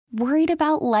Worried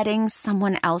about letting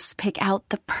someone else pick out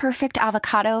the perfect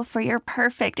avocado for your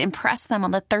perfect impress them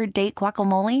on the third date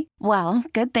guacamole? Well,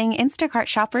 good thing Instacart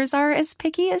shoppers are as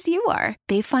picky as you are.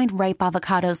 They find ripe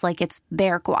avocados like it's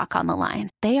their guac on the line.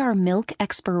 They are milk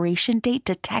expiration date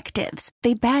detectives.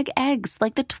 They bag eggs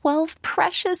like the 12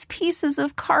 precious pieces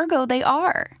of cargo they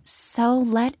are. So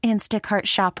let Instacart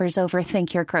shoppers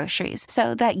overthink your groceries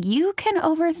so that you can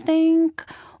overthink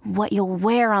what you'll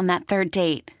wear on that third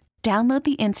date. Download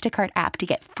the Instacart app to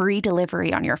get free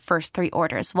delivery on your first 3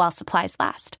 orders while supplies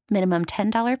last. Minimum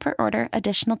 $10 per order.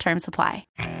 Additional terms apply.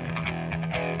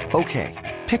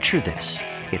 Okay, picture this.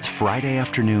 It's Friday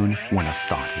afternoon when a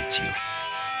thought hits you.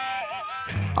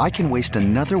 I can waste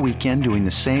another weekend doing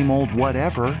the same old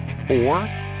whatever, or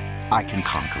I can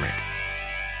conquer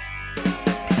it.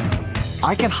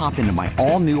 I can hop into my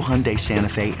all-new Hyundai Santa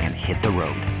Fe and hit the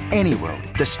road. Any road.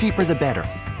 The steeper, the better.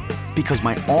 Because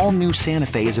my all-new Santa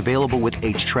Fe is available with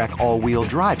H-Track all-wheel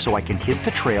drive, so I can hit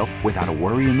the trail without a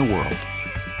worry in the world.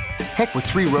 Heck, with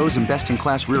 3 rows and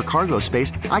best-in-class rear cargo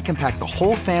space, I can pack the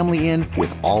whole family in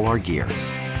with all our gear.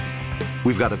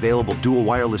 We've got available dual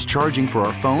wireless charging for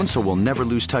our phones, so we'll never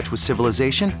lose touch with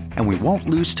civilization, and we won't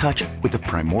lose touch with the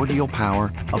primordial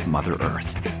power of Mother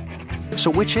Earth.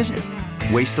 So which is it?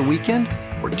 Waste the weekend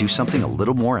or do something a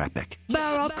little more epic?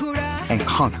 And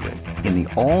conquer it in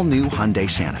the all-new Hyundai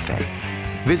Santa Fe.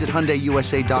 Visit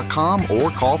HyundaiUSA.com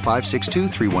or call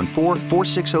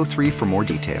 562-314-4603 for more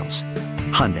details.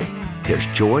 Hyundai, there's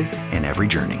joy in every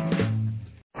journey.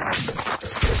 The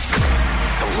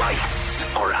lights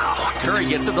are out. Curry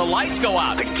gets it, the lights go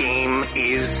out. The game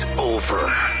is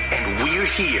over, and we're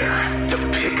here to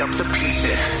pick up the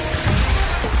pieces.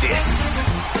 This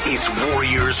is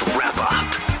Warriors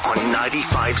Wrap-Up on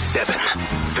 95.7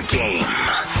 The Game.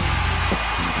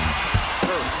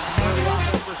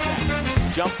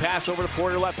 Jump pass over to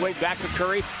Porter, left wing, back to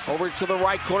Curry. Over to the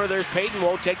right corner, there's Payton,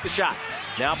 won't take the shot.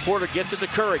 Now Porter gets it to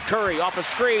Curry. Curry off a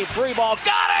screen, 3-ball,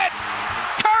 got it!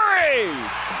 Curry!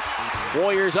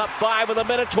 Warriors up 5 with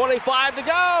 1:25 to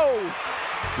go.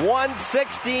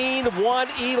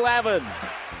 116-111.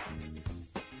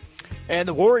 And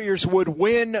the Warriors would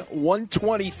win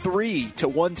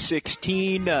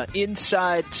 123-116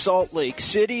 inside Salt Lake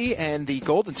City. And the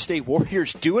Golden State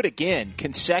Warriors do it again.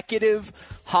 Consecutive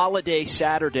holiday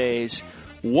Saturdays.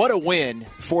 What a win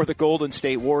for the Golden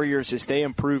State Warriors as they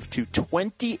improve to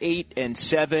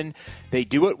 28-7. They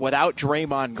do it without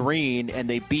Draymond Green, and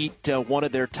they beat one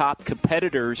of their top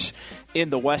competitors in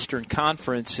the Western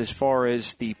Conference as far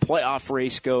as the playoff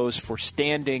race goes for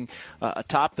standing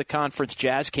atop the conference.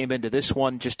 Jazz came into this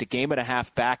one just a game and a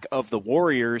half back of the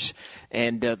Warriors,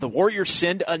 and the Warriors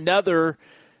send another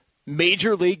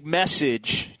major league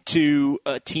message to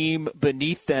a team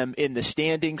beneath them in the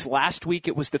standings. Last week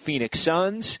it was the Phoenix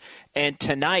Suns, and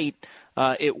tonight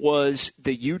it was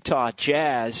the Utah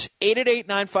Jazz.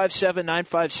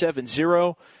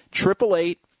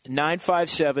 888-957-9570,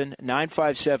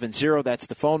 888-957-9570. That's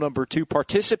the phone number to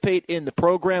participate in the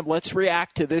program. Let's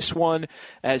react to this one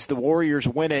as the Warriors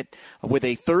win it with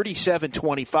a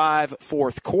 37-25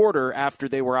 fourth quarter after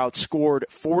they were outscored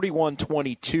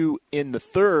 41-22 in the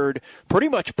third. Pretty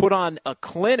much put on a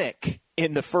clinic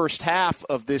in the first half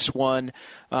of this one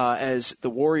as the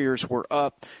Warriors were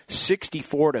up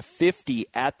 64-50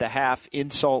 at the half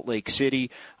in Salt Lake City.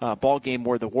 Ball game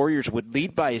where the Warriors would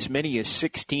lead by as many as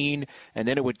 16, and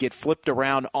then it would get flipped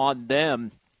around on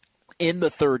them in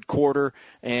the third quarter,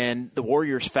 and the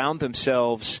Warriors found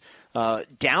themselves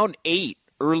down 8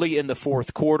 early in the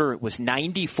fourth quarter. It was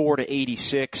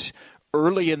 94-86.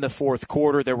 Early in the fourth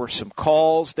quarter, there were some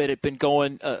calls that had been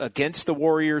going against the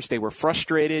Warriors. They were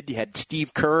frustrated. You had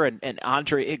Steve Kerr and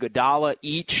Andre Iguodala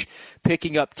each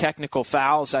picking up technical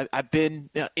fouls. I've been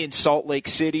in Salt Lake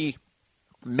City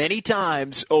many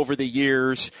times over the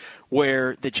years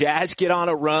where the Jazz get on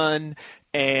a run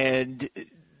and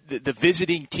the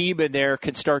visiting team in there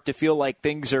can start to feel like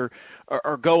things are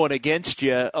going against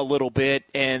you a little bit,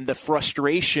 and the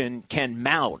frustration can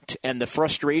mount. And the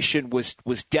frustration was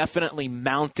definitely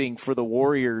mounting for the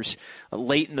Warriors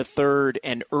late in the third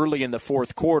and early in the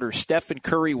fourth quarter. Stephen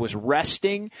Curry was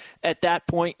resting at that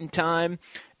point in time,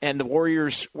 and the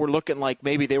Warriors were looking like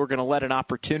maybe they were going to let an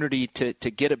opportunity to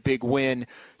get a big win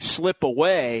slip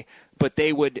away, but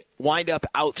they would wind up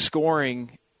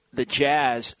outscoring the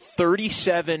Jazz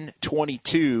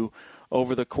 37-22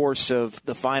 over the course of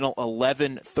the final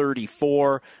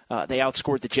 11:34. They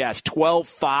outscored the Jazz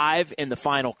 12-5 in the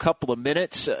final couple of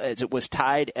minutes as it was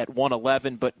tied at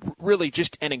 111, but really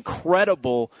just an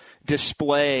incredible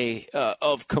display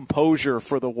of composure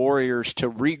for the Warriors to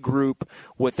regroup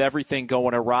with everything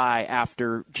going awry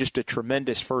after just a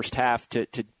tremendous first half to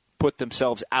put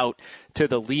themselves out to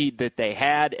the lead that they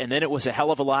had. And then it was a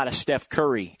hell of a lot of Steph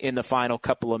Curry in the final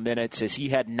couple of minutes, as he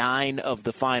had 9 of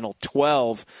the final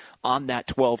 12 on that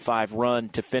 12-5 run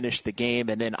to finish the game.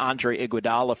 And then Andre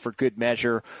Iguodala, for good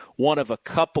measure, one of a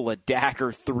couple of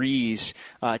dagger threes.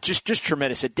 Just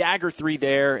tremendous. A dagger three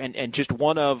there, and just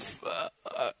one of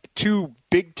 2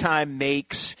 big-time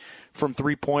makes from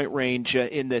three-point range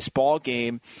in this ball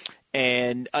game.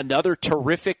 And another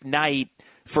terrific night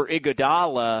for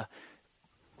Iguodala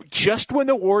just when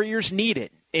the Warriors need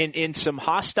it. In some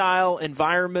hostile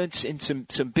environments, in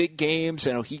some big games.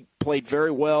 You know, he played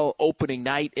very well opening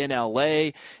night in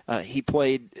L.A. He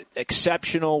played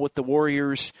exceptional with the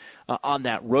Warriors on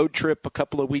that road trip a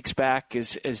couple of weeks back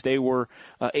as they were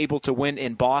able to win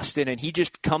in Boston. And he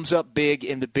just comes up big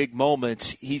in the big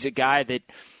moments. He's a guy that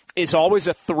is always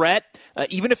a threat,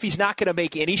 even if he's not going to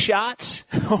make any shots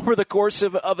over the course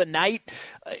of a night.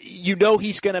 You know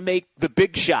he's going to make the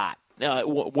big shot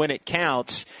when it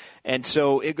counts. And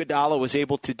so Iguodala was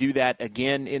able to do that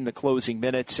again in the closing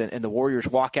minutes, and the Warriors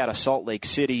walk out of Salt Lake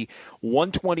City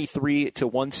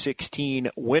 123-116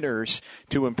 winners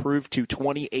to improve to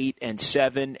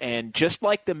 28-7. And just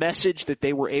like the message that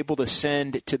they were able to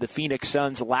send to the Phoenix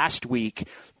Suns last week,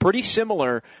 pretty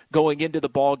similar going into the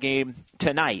ball game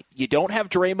tonight. You don't have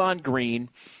Draymond Green.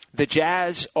 The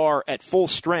Jazz are at full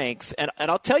strength. And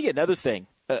I'll tell you another thing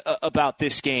about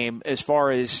this game as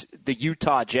far as the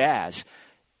Utah Jazz.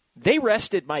 They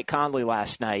rested Mike Conley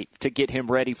last night to get him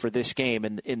ready for this game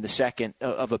in the second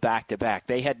of a back-to-back.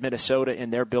 They had Minnesota in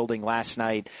their building last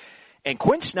night. And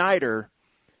Quinn Snyder,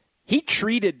 he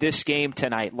treated this game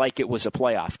tonight like it was a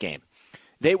playoff game.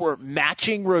 They were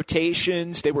matching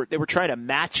rotations. They were trying to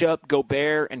match up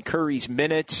Gobert and Curry's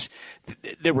minutes.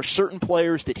 There were certain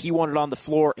players that he wanted on the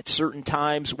floor at certain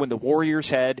times when the Warriors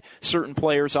had certain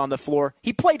players on the floor.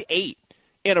 He played 8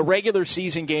 in a regular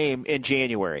season game in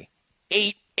January.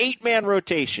 8-man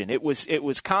rotation. It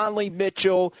was Conley,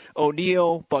 Mitchell,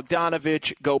 O'Neal,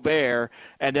 Bogdanovich, Gobert,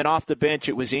 and then off the bench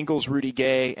it was Ingles, Rudy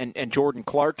Gay, and Jordan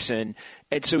Clarkson.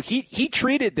 And so he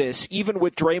treated this, even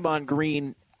with Draymond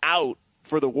Green out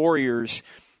for the Warriors,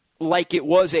 like it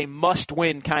was a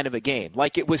must-win kind of a game.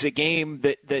 Like it was a game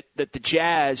that the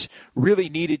Jazz really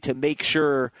needed to make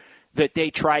sure that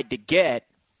they tried to get.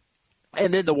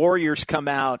 And then the Warriors come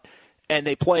out and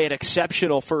they play an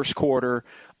exceptional first quarter,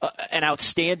 an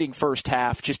outstanding first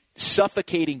half, just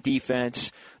suffocating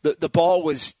defense. The ball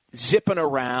was zipping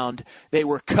around. They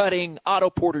were cutting.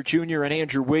 Otto Porter Jr. and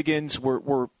Andrew Wiggins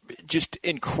were just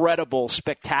incredible,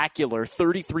 spectacular.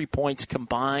 33 points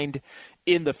combined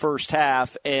in the first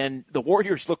half, and the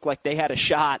Warriors looked like they had a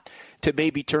shot to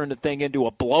maybe turn the thing into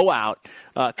a blowout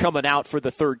coming out for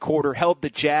the third quarter. Held the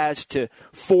Jazz to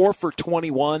 4 for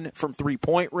 21 from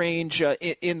three-point range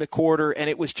in the quarter,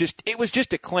 and it was just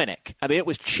a clinic. I mean, it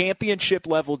was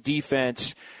championship-level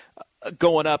defense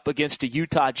going up against a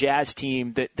Utah Jazz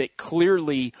team that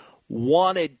clearly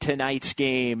wanted tonight's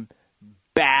game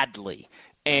badly.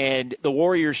 And the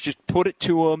Warriors just put it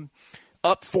to them,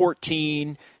 up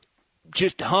 14,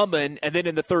 just humming, and then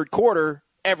in the third quarter,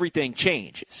 everything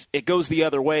changes. It goes the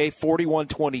other way,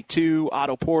 41-22,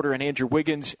 Otto Porter and Andrew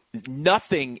Wiggins,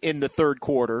 nothing in the third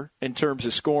quarter in terms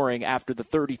of scoring after the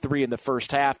 33 in the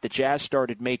first half. The Jazz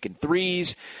started making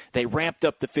threes. They ramped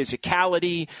up the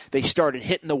physicality. They started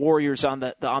hitting the Warriors on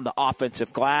the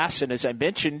offensive glass, and as I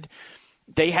mentioned,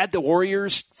 they had the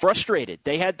Warriors frustrated.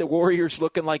 They had the Warriors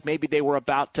looking like maybe they were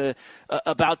about to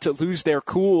lose their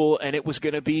cool, and it was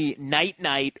going to be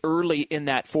night-night early in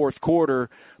that fourth quarter.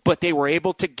 But they were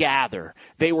able to gather.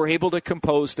 They were able to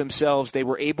compose themselves. They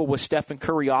were able, with Stephen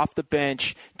Curry off the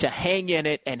bench, to hang in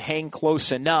it and hang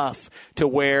close enough to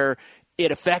where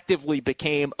it effectively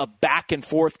became a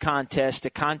back-and-forth contest, a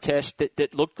contest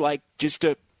that looked like just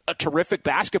a terrific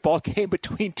basketball game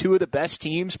between two of the best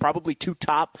teams, probably two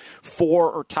top 4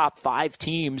 or top 5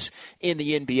 teams in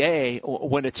the NBA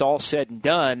when it's all said and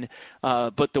done.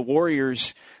 But the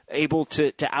Warriors able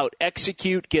to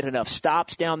out-execute, get enough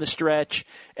stops down the stretch,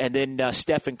 and then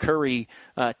Stephen Curry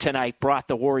tonight brought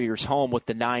the Warriors home with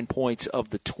the 9 points of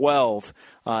the 12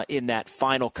 in that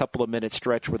final couple of minute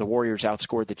stretch where the Warriors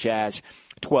outscored the Jazz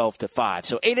 12-5.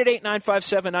 So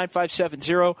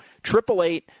 888-957-9570,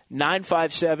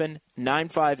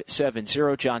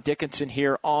 888-957-9570. John Dickinson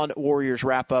here on Warriors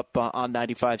Wrap-Up on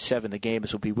 95.7 The Game,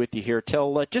 as we'll be with you here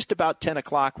till just about 10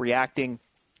 o'clock, reacting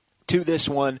to this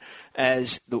one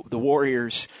as the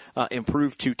Warriors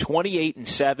improved to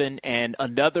 28-7, and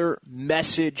another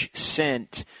message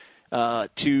sent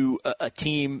to a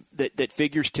team that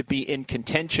figures to be in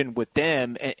contention with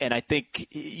them. And I think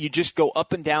you just go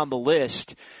up and down the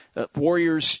list.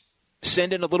 Warriors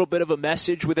sending a little bit of a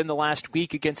message within the last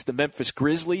week against the Memphis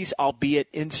Grizzlies, albeit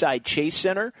inside Chase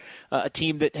Center, a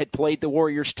team that had played the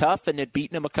Warriors tough and had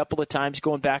beaten them a couple of times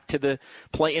going back to the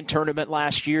play-in tournament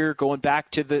last year, going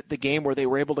back to the game where they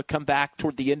were able to come back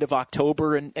toward the end of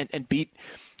October and beat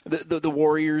the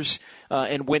Warriors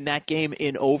and win that game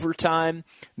in overtime.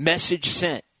 Message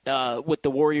sent. With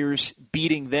the Warriors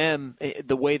beating them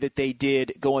the way that they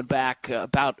did going back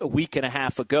about a week and a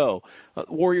half ago.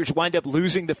 Warriors wind up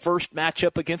losing the first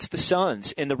matchup against the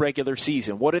Suns in the regular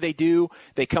season. What do?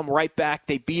 They come right back.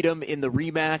 They beat them in the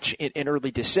rematch in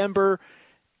early December.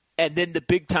 And then the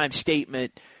big-time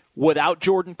statement, without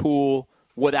Jordan Poole,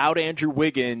 without Andrew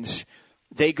Wiggins,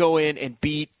 they go in and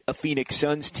beat a Phoenix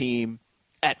Suns team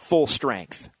at full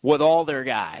strength with all their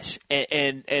guys.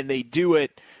 And they do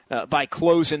it by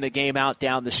closing the game out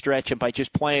down the stretch and by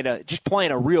just playing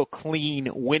a real clean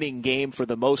winning game for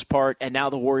the most part. And now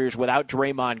the Warriors, without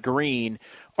Draymond Green,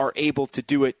 are able to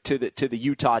do it to the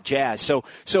Utah Jazz.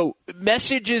 So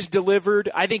messages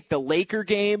delivered. I think the Laker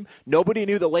game, nobody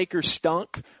knew the Lakers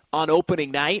stunk on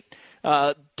opening night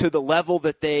to the level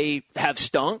that they have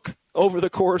stunk over the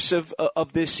course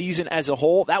of this season as a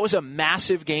whole. That was a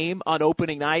massive game on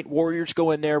opening night. Warriors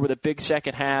go in there with a big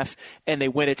second half, and they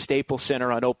win at Staples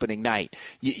Center on opening night.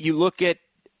 You look at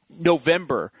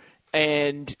November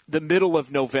and the middle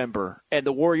of November, and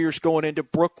the Warriors going into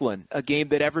Brooklyn, a game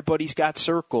that everybody's got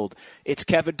circled. It's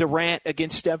Kevin Durant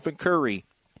against Stephen Curry,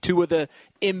 two of the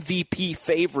MVP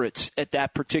favorites at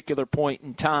that particular point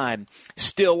in time,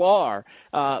 still are.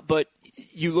 But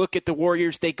you look at the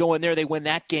Warriors, they go in there, they win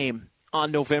that game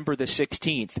on November the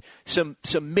 16th. Some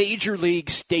major league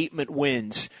statement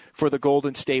wins for the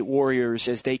Golden State Warriors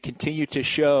as they continue to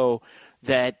show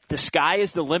that the sky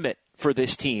is the limit for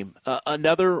this team.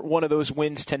 Another one of those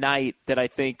wins tonight that I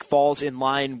think falls in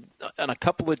line on a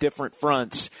couple of different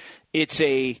fronts. It's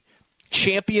a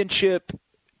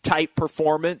championship-type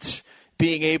performance,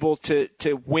 being able to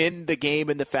win the game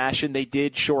in the fashion they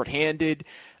did shorthanded,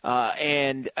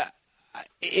 and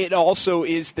it also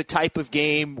is the type of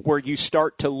game where you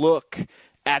start to look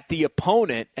at the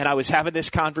opponent. And I was having this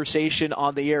conversation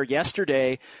on the air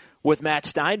yesterday with Matt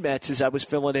Steinmetz as I was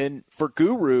filling in for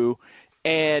Guru,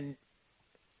 and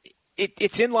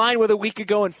it's in line with a week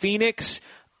ago in Phoenix.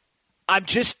 I'm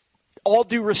just, all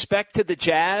due respect to the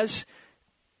Jazz,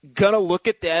 going to look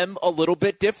at them a little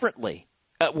bit differently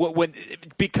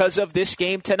because of this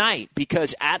game tonight.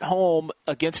 Because at home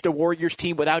against a Warriors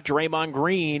team without Draymond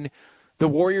Green, the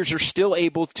Warriors are still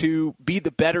able to be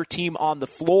the better team on the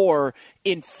floor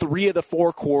in 3 of the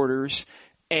 4 quarters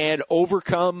and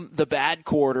overcome the bad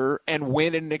quarter and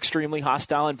win in an extremely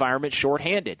hostile environment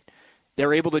shorthanded.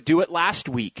 They're able to do it last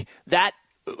week. That,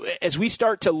 as we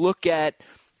start to look at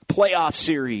playoff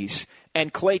series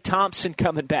and Klay Thompson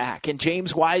coming back and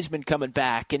James Wiseman coming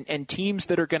back and teams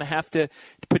that are going to have to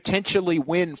potentially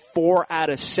win 4 out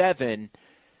of 7,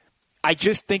 I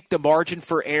just think the margin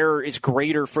for error is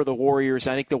greater for the Warriors.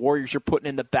 I think the Warriors are putting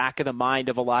in the back of the mind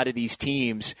of a lot of these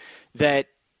teams that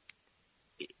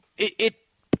it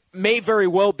may very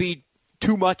well be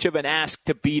too much of an ask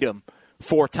to beat them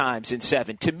 4 times in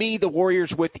 7. To me, the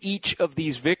Warriors, with each of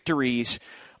these victories,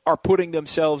 are putting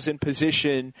themselves in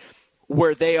position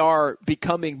where they are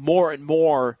becoming more and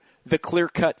more the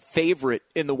clear-cut favorite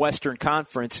in the Western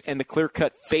Conference and the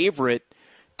clear-cut favorite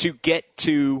to get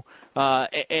to an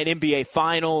NBA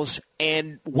Finals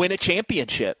and win a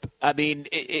championship. I mean,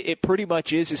 it pretty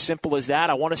much is as simple as that.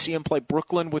 I want to see him play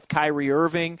Brooklyn with Kyrie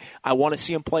Irving. I want to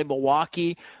see him play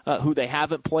Milwaukee, who they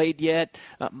haven't played yet.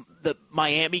 The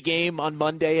Miami game on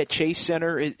Monday at Chase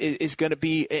Center is going to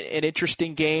be an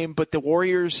interesting game, but the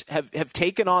Warriors have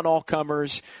taken on all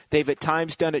comers. They've at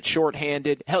times done it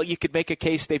shorthanded. Hell, you could make a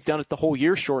case they've done it the whole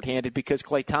year shorthanded because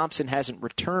Klay Thompson hasn't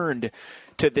returned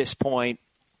to this point.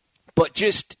 But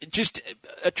just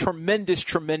a tremendous,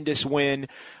 tremendous win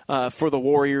for the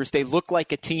Warriors. They look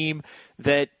like a team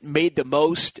that made the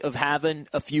most of having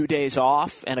a few days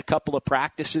off and a couple of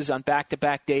practices on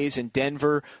back-to-back days in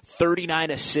Denver.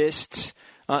 39 assists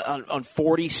on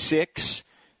 46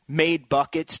 made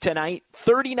buckets tonight.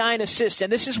 39 assists, and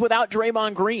this is without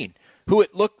Draymond Green, who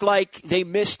it looked like they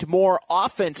missed more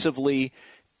offensively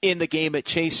in the game at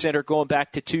Chase Center going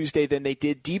back to Tuesday than they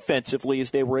did defensively, as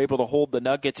they were able to hold the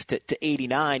Nuggets to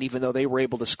 89, even though they were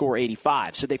able to score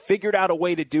 85. So they figured out a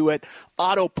way to do it.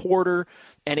 Otto Porter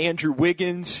and Andrew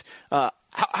Wiggins.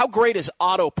 How great has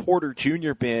Otto Porter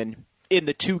Jr. been in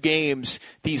the 2 games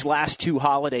these last 2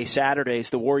 holiday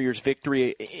Saturdays, the Warriors'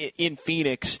 victory in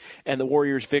Phoenix and the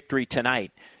Warriors' victory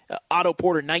tonight? Otto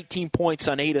Porter, 19 points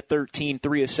on 8 of 13,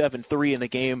 3 of 7, 3 in the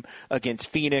game against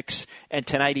Phoenix. And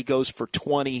tonight he goes for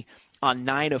 20 on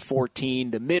 9 of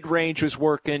 14. The mid-range was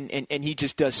working, and he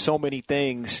just does so many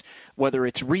things, whether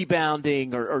it's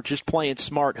rebounding or just playing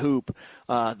smart hoop,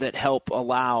 that help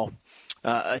allow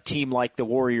a team like the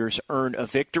Warriors earn a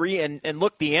victory. And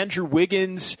look, the Andrew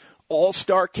Wiggins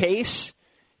all-star case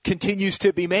continues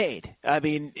to be made. I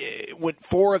mean, went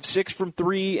 4 of 6 from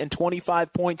 3 and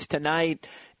 25 points tonight.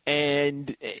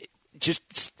 And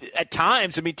just at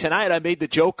times, I mean, tonight I made the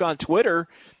joke on Twitter,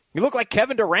 you look like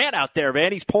Kevin Durant out there,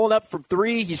 man. He's pulling up from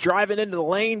 3. He's driving into the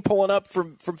lane, pulling up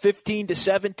from 15 to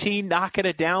 17, knocking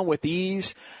it down with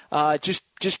ease. Just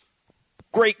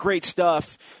great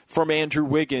stuff from Andrew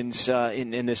Wiggins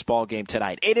in this ball game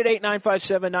tonight.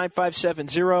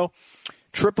 888-957-9570.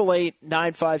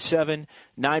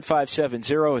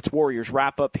 888-957-9570. It's Warriors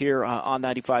wrap-up here on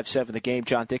 95.7 The Game.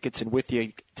 John Dickinson with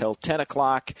you till 10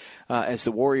 o'clock as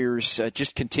the Warriors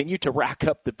just continue to rack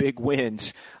up the big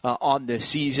wins on this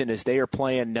season as they are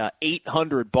playing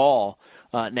 800 ball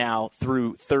now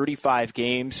through 35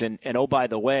 games. And oh, by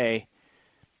the way,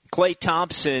 Klay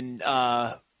Thompson,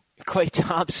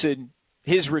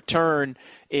 his return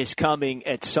is coming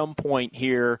at some point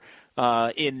here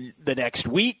in the next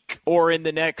week or in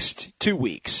the next 2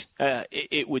 weeks,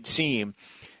 it would seem.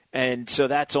 And so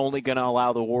that's only going to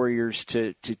allow the Warriors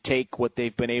to take what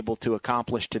they've been able to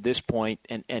accomplish to this point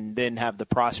and then have the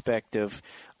prospect of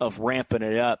ramping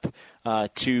it up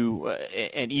to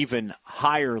an even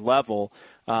higher level.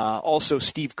 Also,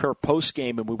 Steve Kerr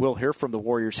postgame, and we will hear from the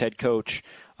Warriors head coach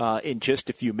in just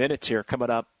a few minutes here,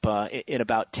 coming up in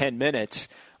about 10 minutes.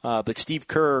 But Steve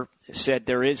Kerr said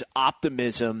there is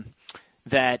optimism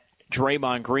that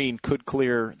Draymond Green could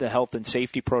clear the health and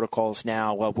safety protocols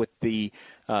now with the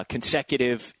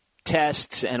consecutive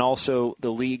tests and also the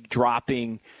league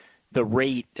dropping the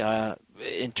rate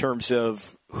in terms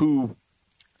of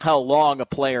how long a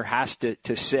player has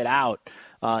to sit out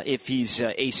if he's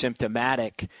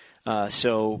asymptomatic.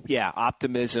 So,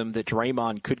 optimism that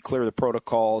Draymond could clear the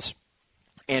protocols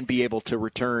and be able to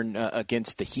return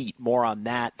against the Heat. More on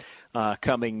that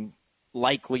coming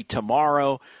likely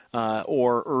tomorrow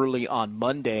or early on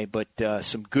Monday. But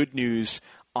some good news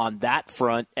on that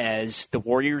front as the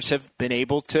Warriors have been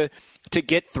able to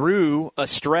get through a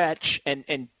stretch,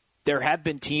 and there have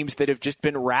been teams that have just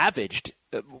been ravaged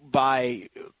by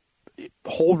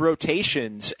whole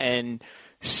rotations and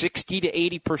 60 to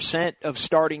 80% of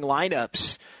starting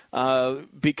lineups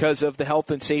because of the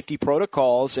health and safety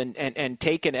protocols and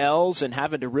taking L's and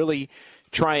having to really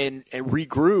try and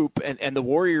regroup. And the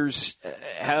Warriors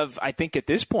have, I think at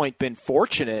this point, been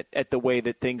fortunate at the way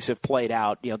that things have played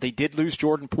out. You know, they did lose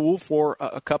Jordan Poole for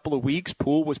a couple of weeks.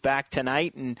 Poole was back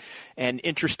tonight and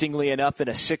interestingly enough in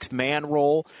a sixth-man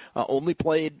role, only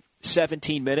played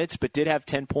 17 minutes, but did have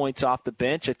 10 points off the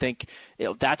bench. I think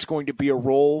that's going to be a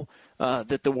role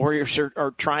that the Warriors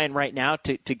are trying right now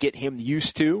to get him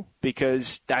used to,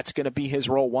 because that's going to be his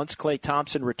role once Klay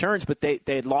Thompson returns. But they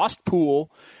had lost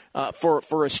Poole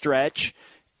for a stretch,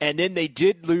 and then they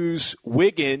did lose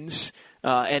Wiggins,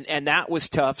 and that was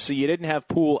tough. So you didn't have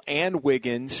Poole and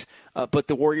Wiggins, but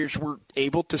the Warriors were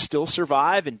able to still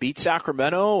survive and beat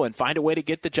Sacramento and find a way to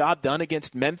get the job done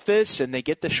against Memphis, and they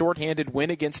get the shorthanded win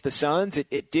against the Suns.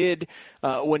 It did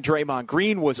when Draymond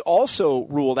Green was also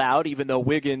ruled out, even though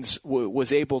Wiggins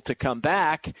was able to come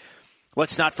back.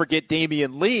 Let's not forget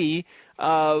Damian Lee.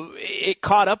 It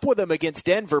caught up with him against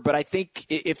Denver, but I think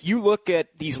if you look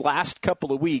at these last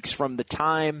couple of weeks from the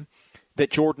time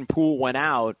that Jordan Poole went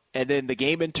out and then the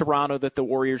game in Toronto that the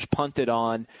Warriors punted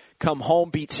on, come home,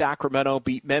 beat Sacramento,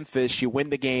 beat Memphis, you win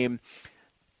the game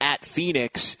at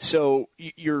Phoenix. So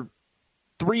you're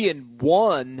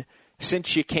 3-1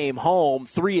 since you came home,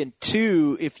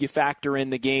 3-2 if you factor in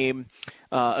the game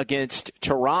against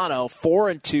Toronto,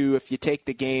 4-2 if you take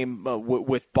the game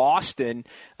with Boston,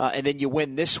 and then you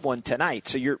win this one tonight.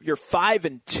 So you're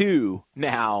 5-2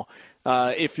 now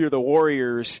if you're the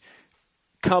Warriors,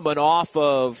 coming off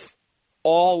of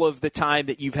all of the time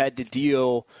that you've had to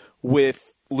deal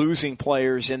with losing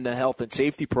players in the health and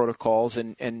safety protocols.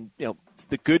 And you know,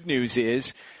 the good news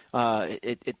is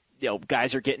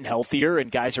guys are getting healthier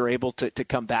and guys are able to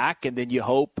come back, and then you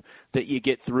hope that you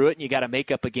get through it, and you got to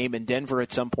make up a game in Denver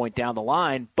at some point down the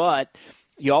line. But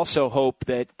you also hope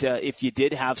that if you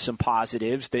did have some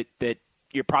positives, that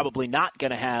you're probably not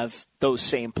going to have those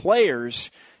same players,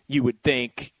 you would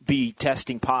think, be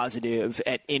testing positive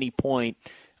at any point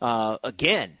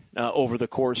again over the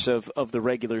course of the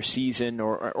regular season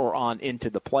or on into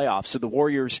the playoffs. So the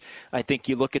Warriors, I think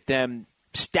you look at them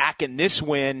stacking this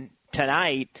win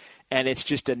tonight And it's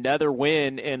just another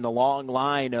win in the long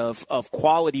line of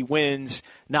quality wins,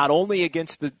 not only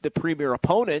against the premier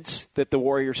opponents that the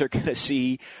Warriors are going to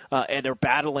see and they're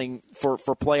battling for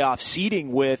playoff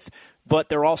seeding with, but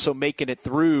they're also making it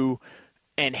through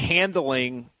and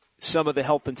handling some of the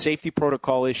health and safety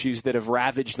protocol issues that have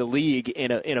ravaged the league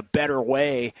in a better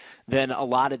way than a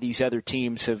lot of these other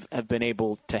teams have been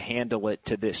able to handle it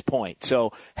to this point.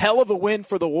 So, hell of a win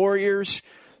for the Warriors.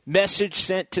 Message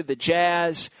sent to the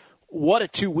Jazz. What a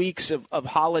 2 weeks of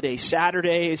holiday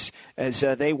Saturdays as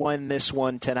they won this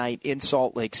one tonight in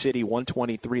Salt Lake City,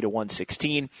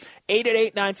 123-116.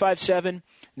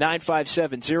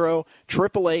 888-957-9570,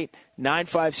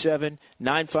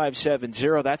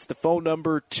 888-957-9570. That's the phone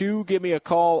number to give me a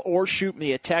call or shoot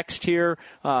me a text here.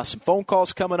 Some phone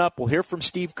calls coming up. We'll hear from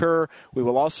Steve Kerr. We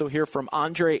will also hear from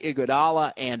Andre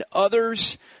Iguodala and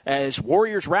others as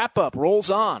Warriors wrap-up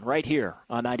rolls on right here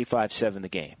on 95.7 The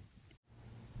Game.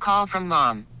 Call from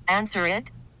mom. Answer it.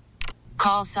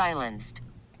 Call silenced.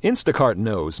 Instacart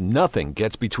knows nothing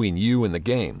gets between you and the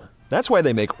game. That's why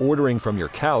they make ordering from your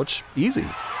couch easy.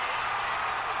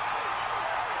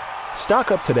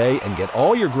 Stock up today and get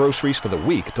all your groceries for the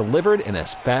week delivered in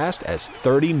as fast as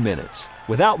 30 minutes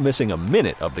without missing a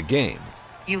minute of the game.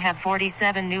 You have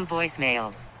 47 new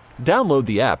voicemails. Download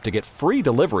the app to get free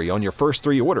delivery on your first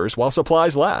 3 orders while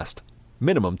supplies last.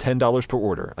 Minimum $10 per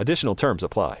order. Additional terms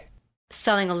apply.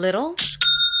 Selling a little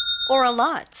or a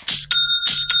lot?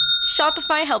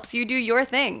 Shopify helps you do your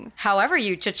thing, however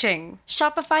you cha-ching.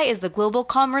 Shopify is the global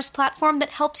commerce platform that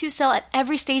helps you sell at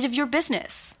every stage of your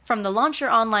business. From the launch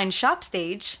your online shop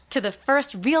stage, to the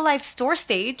first real-life store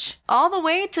stage, all the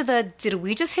way to the did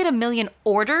we just hit 1 million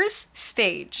orders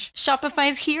stage.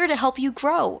 Shopify's here to help you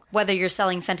grow. Whether you're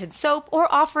selling scented soap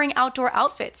or offering outdoor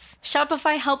outfits,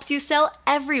 Shopify helps you sell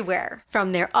everywhere.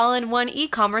 From their all-in-one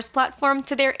e-commerce platform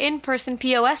to their in-person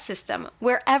POS system,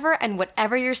 wherever and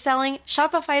whatever you're selling,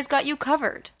 Shopify's got you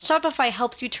covered. Shopify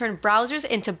helps you turn browsers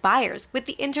into buyers with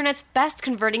the internet's best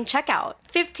converting checkout.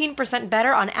 15%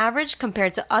 better on average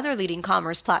compared to other leading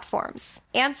commerce platforms.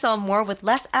 And sell more with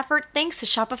less effort thanks to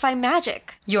Shopify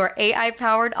Magic, your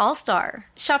AI-powered all-star.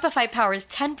 Shopify powers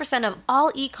 10% of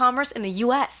all e-commerce in the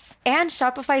U.S. And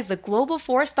Shopify is the global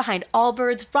force behind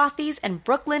Allbirds, Rothy's, and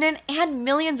Brooklinen, and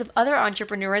millions of other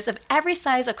entrepreneurs of every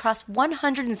size across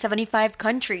 175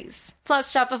 countries.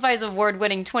 Plus, Shopify's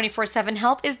award-winning 24/7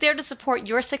 help is there to support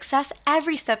your success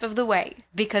every step of the way.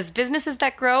 Because businesses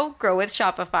that grow with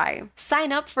Shopify.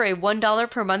 Sign up for a $1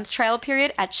 per month trial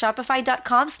period at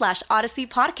shopify.com/Odyssey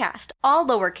Podcast, all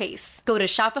lowercase. Go to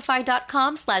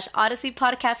shopify.com/Odyssey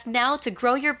Podcast now to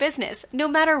grow your business, no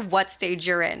matter what stage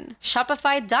you're in.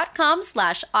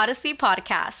 Shopify.com/Odyssey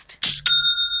Podcast.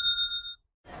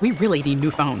 We really need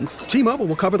new phones. T-Mobile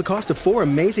will cover the cost of 4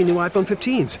 amazing new iPhone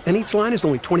 15s, and each line is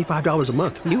only $25 a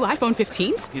month. New iPhone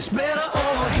 15s? It's better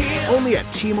over here. Only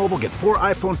at T-Mobile, get 4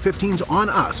 iPhone 15s on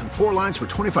us and 4 lines for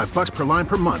 $25 per line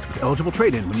per month with eligible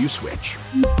trade-in when you switch.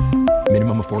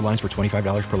 Minimum of 4 lines for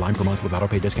 $25 per line per month with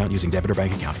autopay discount using debit or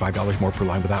bank account. $5 more per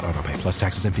line without autopay, plus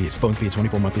taxes and fees. Phone fee at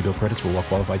 24 monthly bill credits for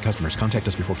well-qualified customers. Contact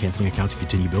us before canceling account to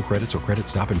continue bill credits or credit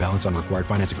stop and balance on required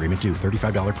finance agreement due.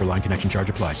 $35 per line connection charge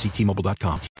applies. See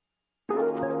T-Mobile.com.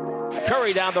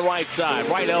 Curry down the right side.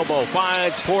 Right elbow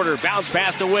finds Porter. Bounce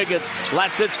pass to Wiggins.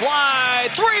 Lets it fly.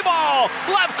 3-ball.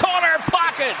 Left corner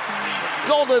pocket.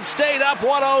 Golden State up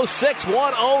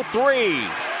 106-103.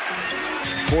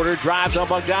 Porter drives on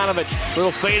Bogdanovich.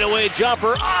 Little fadeaway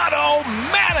jumper.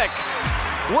 Automatic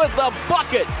with the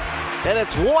bucket. And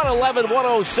it's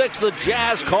 111-106. The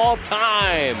Jazz call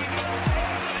time.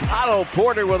 Otto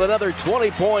Porter with another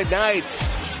 20-point night.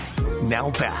 Now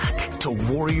back to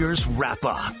Warriors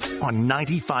Wrap-Up on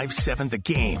 95.7 The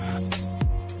Game.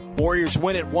 Warriors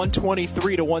win it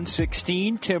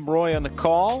 123-116. Tim Roye on the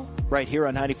call right here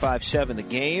on 95.7 The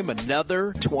Game.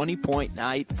 Another 20-point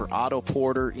night for Otto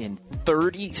Porter in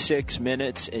 36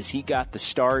 minutes as he got the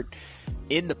start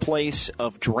in the place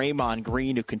of Draymond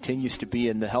Green, who continues to be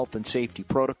in the health and safety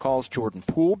protocols. Jordan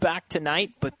Poole back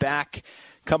tonight, but back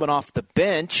coming off the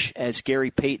bench as Gary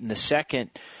Payton II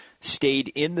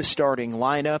stayed in the starting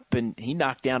lineup, and he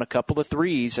knocked down a couple of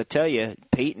threes. I tell you,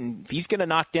 Payton, if he's going to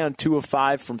knock down 2 of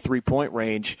 5 from three-point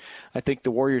range, I think the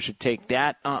Warriors should take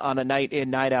that on a night-in,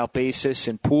 night-out basis.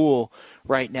 And Poole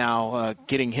right now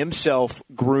getting himself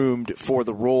groomed for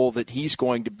the role that he's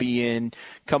going to be in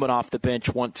coming off the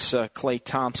bench once Klay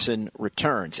Thompson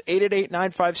returns.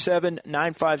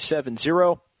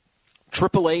 888-957-9570.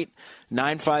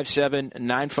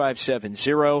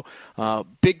 888-957-9570.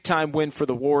 Big-time win for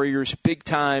the Warriors.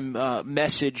 Big-time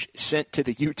message sent to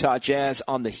the Utah Jazz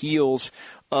on the heels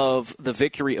of the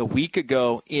victory a week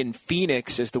ago in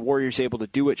Phoenix, as the Warriors able to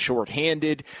do it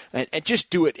shorthanded and just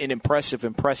do it in impressive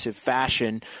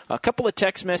fashion. A couple of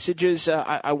text messages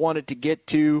I wanted to get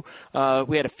to.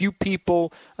 We had a few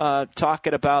people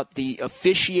talking about the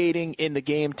officiating in the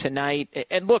game tonight.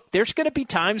 And look, there's going to be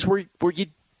times where you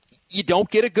don't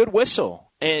get a good whistle.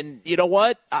 And you know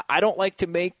what? I don't like to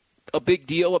make a big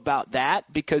deal about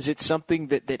that because it's something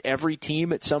that every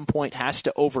team at some point has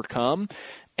to overcome.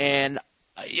 And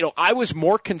I was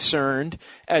more concerned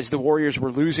as the Warriors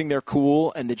were losing their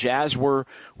cool and the Jazz were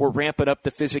ramping up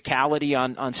the physicality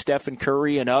on Stephen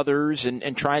Curry and others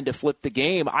and trying to flip the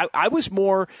game. I was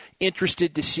more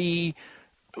interested to see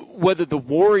whether the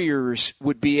Warriors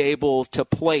would be able to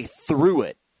play through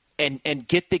it and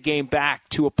get the game back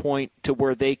to a point to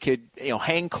where they could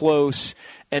hang close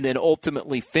and then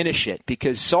ultimately finish it,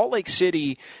 because Salt Lake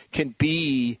City can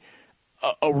be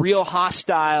a real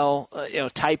hostile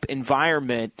type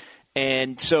environment.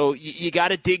 And so you got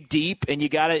to dig deep, and you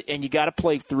got to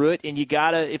play through it, and you got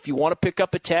to, if you want to pick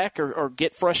up a tech or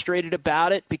get frustrated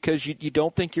about it because you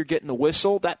don't think you're getting the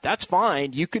whistle, that's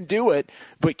fine. You can do it,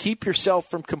 but keep yourself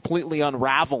from completely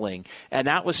unraveling. And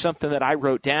that was something that I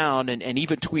wrote down and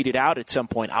even tweeted out at some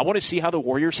point. I want to see how the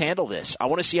Warriors handle this. I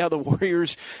want to see how the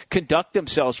Warriors conduct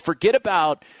themselves. Forget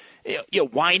about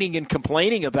whining and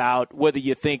complaining about whether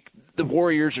you think the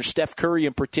Warriors or Steph Curry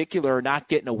in particular are not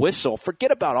getting a whistle. Forget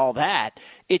about all that.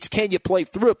 It's can you play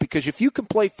through it? Because if you can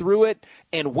play through it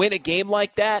and win a game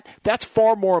like that, that's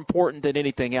far more important than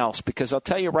anything else. Because I'll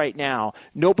tell you right now,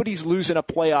 nobody's losing a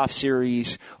playoff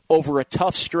series over a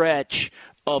tough stretch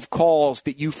of calls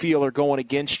that you feel are going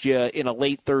against you in a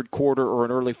late third quarter or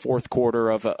an early fourth quarter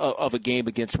of a game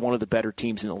against one of the better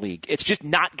teams in the league. It's just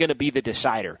not going to be the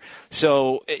decider.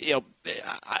 So,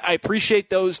 I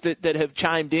appreciate those that have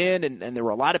chimed in, and there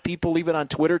were a lot of people even on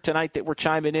Twitter tonight that were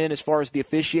chiming in as far as the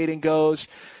officiating goes.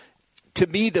 To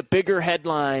me, the bigger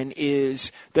headline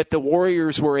is that the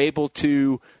Warriors were able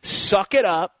to suck it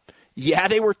up. Yeah,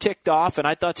 they were ticked off, and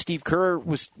I thought Steve Kerr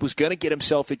was going to get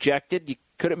himself ejected. You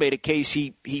could have made a case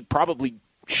he probably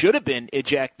should have been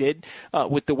ejected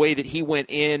with the way that he went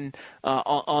in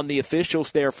on the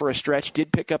officials there for a stretch.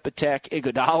 Did pick up a tech.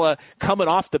 Iguodala coming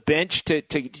off the bench to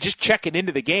just checking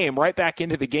into the game, right back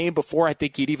into the game before I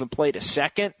think he'd even played a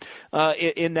second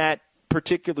in that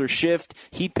particular shift.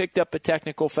 He picked up a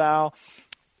technical foul.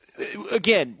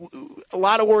 Again, a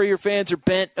lot of Warrior fans are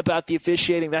bent about the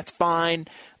officiating. That's fine.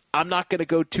 I'm not going to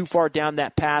go too far down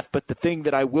that path, but the thing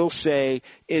that I will say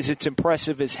is it's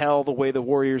impressive as hell the way the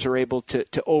Warriors are able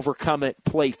to overcome it,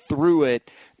 play through it,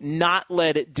 not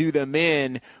let it do them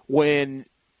in when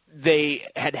they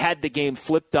had the game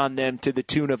flipped on them to the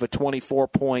tune of a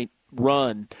 24-point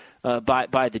run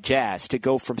by the Jazz to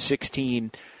go from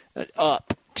 16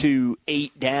 up to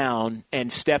 8 down, and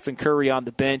Stephen Curry on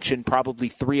the bench and probably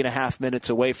 3.5 minutes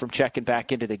away from checking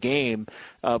back into the game,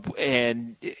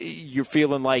 and you're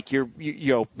feeling like you're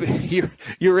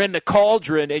in the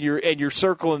cauldron and you're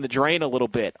circling the drain a little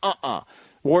bit.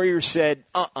 Warriors said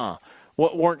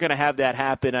weren't going to have that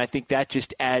happen. I think that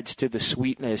just adds to the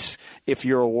sweetness if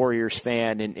you're a Warriors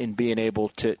fan in being able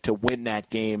to win that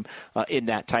game in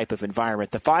that type of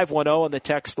environment. The 510 on the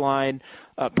text line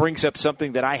brings up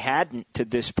something that I hadn't to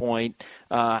this point.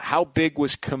 How big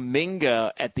was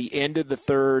Kuminga at the end of the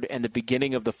third and the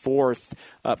beginning of the fourth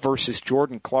versus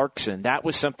Jordan Clarkson? That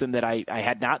was something that I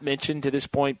had not mentioned to this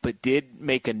point, but did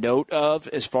make a note of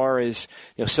as far as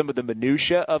some of the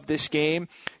minutia of this game.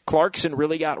 Clarkson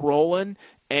really got rolling,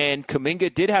 and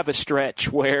Kuminga did have a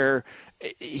stretch where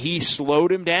he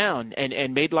slowed him down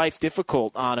and made life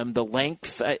difficult on him. The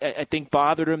length, I think,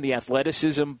 bothered him. The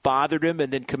athleticism bothered him.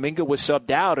 And then Kuminga was subbed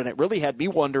out, and it really had me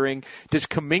wondering, does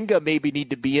Kuminga maybe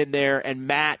need to be in there and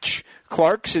match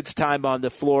Clarkson's time on the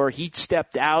floor? He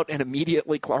stepped out, and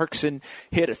immediately Clarkson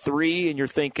hit a three, and you're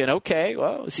thinking, okay,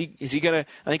 well, is he going to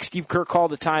 – I think Steve Kerr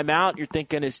called a timeout. You're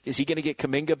thinking, is he going to get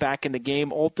Kuminga back in the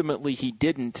game? Ultimately, he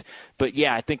didn't. But,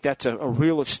 yeah, I think that's a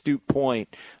real astute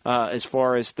point as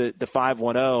far as the 5-1-0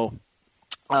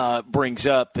 brings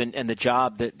up and the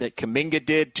job that Kuminga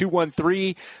did.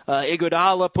 2-1-3,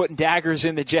 Iguodala putting daggers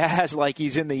in the Jazz like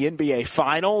he's in the NBA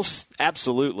Finals.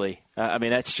 Absolutely. I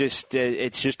mean, that's just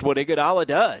it's just what Iguodala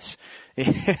does.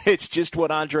 It's just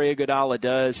what Andre Iguodala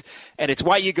does, and it's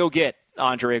why you go get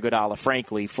Andre Iguodala,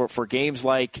 frankly, for games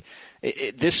like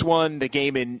this one, the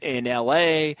game in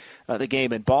L.A., the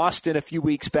game in Boston a few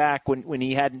weeks back when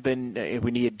he had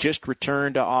just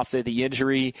returned off of the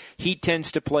injury. He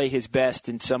tends to play his best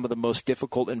in some of the most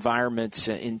difficult environments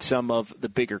in some of the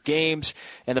bigger games.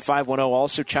 And the 510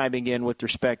 also chiming in with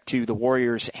respect to the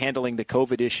Warriors handling the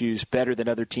COVID issues better than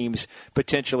other teams,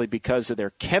 potentially because of their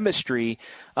chemistry.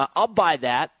 I'll buy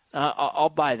that.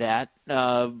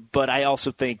 But I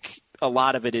also think a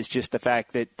lot of it is just the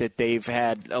fact that they've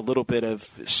had a little bit of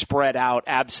spread out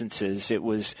absences. It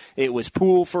was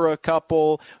Poole for a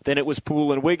couple, then it was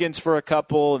Poole and Wiggins for a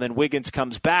couple, and then Wiggins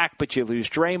comes back, but you lose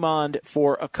Draymond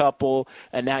for a couple,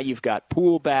 and now you've got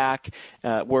Poole back.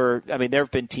 There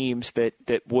have been teams that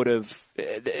would have.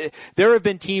 There have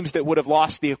been teams that would have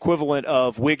lost the equivalent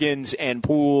of Wiggins and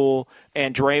Poole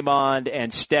and Draymond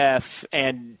and Steph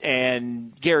and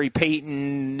Gary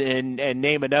Payton and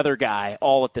name another guy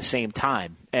all at the same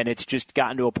time. And it's just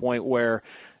gotten to a point where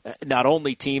not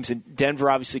only teams, and Denver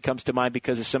obviously comes to mind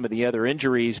because of some of the other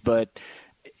injuries, but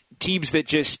teams that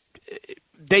just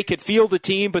they could field the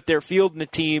team, but they're fielding the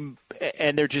team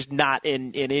and they're just not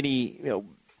in any,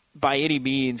 by any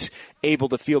means able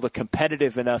to field a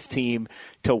competitive enough team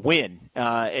to win.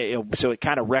 So it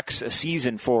kind of wrecks a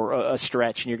season for a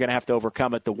stretch, and you're going to have to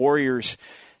overcome it. The Warriors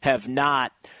have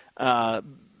not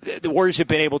the Warriors have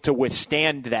been able to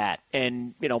withstand that.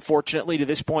 And, fortunately to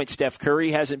this point, Steph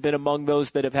Curry hasn't been among those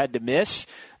that have had to miss.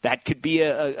 That could be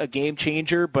a game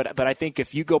changer. But I think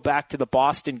if you go back to the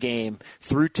Boston game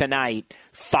through tonight,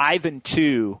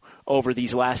 5-2 over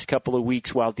these last couple of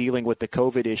weeks while dealing with the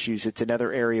COVID issues, it's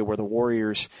another area where the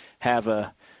Warriors have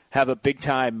a big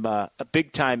time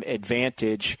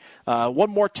advantage. One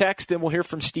more text, then we'll hear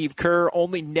from Steve Kerr.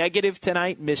 Only negative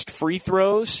tonight, missed free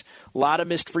throws. A lot of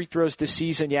missed free throws this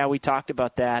season. Yeah, we talked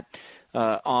about that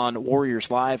on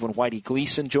Warriors Live when Whitey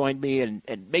Gleason joined me. And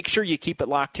make sure you keep it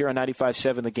locked here on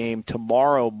 95.7 The Game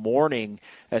tomorrow morning,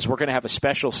 as we're going to have a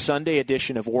special Sunday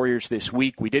edition of Warriors This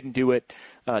Week. We didn't do it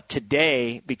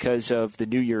today because of the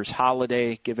New Year's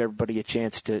holiday. Give everybody a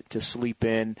chance to sleep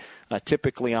in,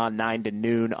 typically on 9 to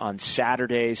noon on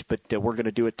Saturdays, but we're going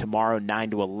to do it tomorrow,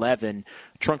 9 to 11.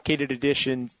 Truncated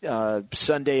edition,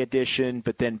 Sunday edition,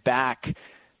 but then back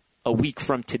a week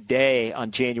from today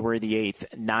on January the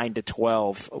 8th, 9 to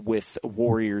 12 with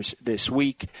Warriors This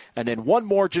Week. And then one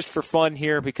more just for fun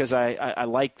here, because I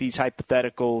like these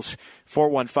hypotheticals.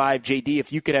 415, JD,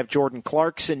 if you could have Jordan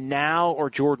Clarkson now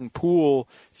or Jordan Poole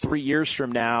 3 years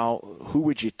from now, who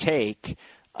would you take?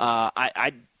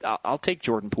 I'll take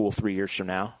Jordan Poole 3 years from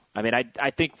now. I mean,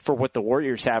 I think for what the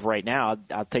Warriors have right now,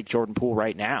 I'll take Jordan Poole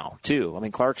right now, too. I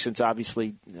mean, Clarkson's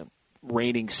obviously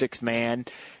reigning sixth man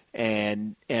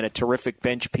and a terrific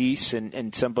bench piece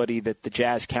and somebody that the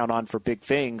Jazz count on for big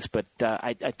things. But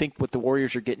I think what the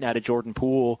Warriors are getting out of Jordan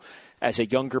Poole as a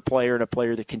younger player and a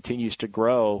player that continues to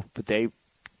grow, but they'll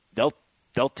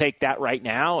take that right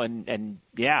now and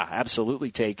yeah,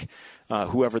 absolutely take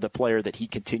whoever the player that he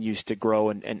continues to grow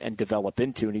and develop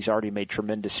into, and he's already made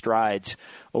tremendous strides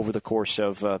over the course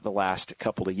of the last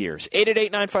couple of years.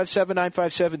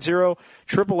 888-957-9570,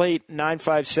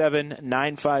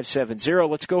 888-957-9570.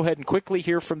 Let's go ahead and quickly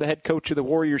hear from the head coach of the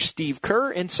Warriors, Steve Kerr,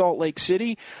 in Salt Lake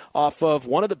City, off of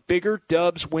one of the bigger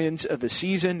Dubs wins of the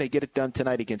season. They get it done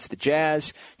tonight against the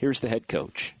Jazz. Here's the head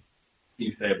coach. What do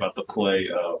you say about the play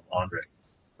of Andre?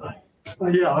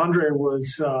 Yeah, Andre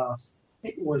was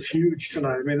huge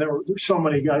tonight. I mean, there were so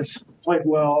many guys played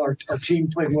well. Our team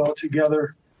played well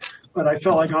together, but I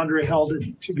felt like Andre held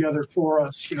it together for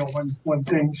us. When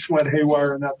things went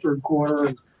haywire in that third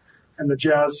quarter, and the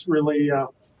Jazz really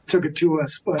took it to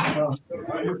us. But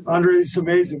Andre's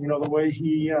amazing. The way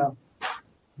he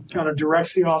kind of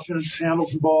directs the offense,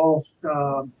 handles the ball,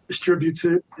 distributes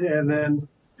it, and then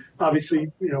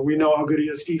obviously, we know how good he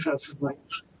is defensively.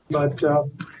 But,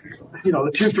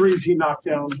 the 2 threes he knocked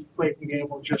down late in the game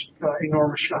were just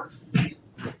enormous shots.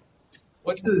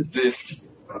 What does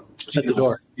this at the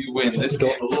door? You win this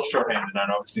game a little shorthanded,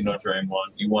 and obviously no Draymond won.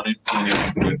 You won it with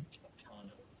a ton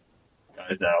of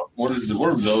guys out. What do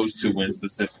those 2 wins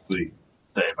specifically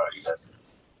say about you guys?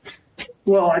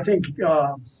 Well, I think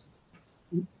the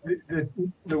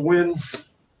win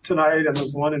tonight and the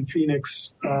one in Phoenix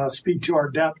speak to our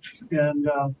depth and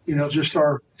just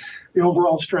the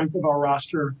overall strength of our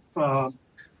roster, the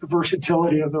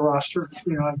versatility of the roster.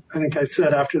 I think I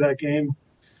said after that game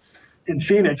in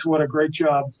Phoenix, what a great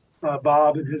job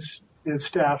Bob and his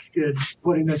staff did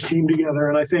putting this team together.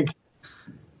 And I think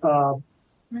from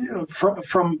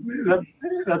that,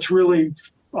 that's really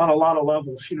on a lot of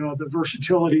levels. The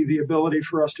versatility, the ability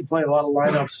for us to play a lot of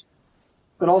lineups.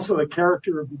 but also the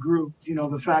character of the group.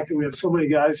 The fact that we have so many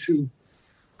guys who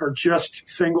are just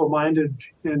single-minded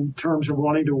in terms of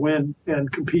wanting to win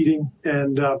and competing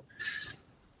and,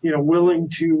 willing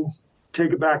to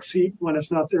take a back seat when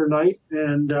it's not their night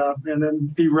and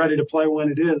then be ready to play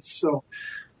when it is. So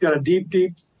got a deep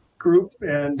group,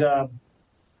 and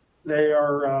they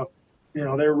are,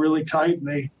 they're really tight, and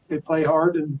they play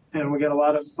hard, and we got a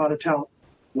lot of talent.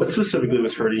 What specifically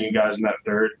was hurting you guys in that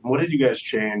third? What did you guys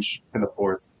change in the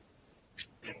fourth?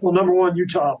 Well, number one,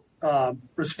 Utah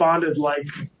responded like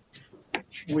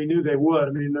we knew they would.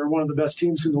 I mean, they're one of the best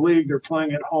teams in the league. They're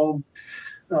playing at home.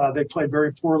 They played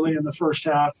very poorly in the first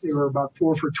half. They were about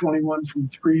 4 for 21 from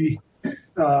three.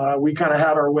 We kind of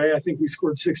had our way. I think we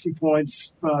scored 60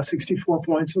 points, 64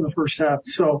 points in the first half.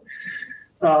 So,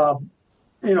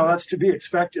 that's to be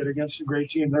expected against a great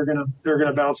team. They're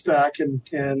gonna bounce back and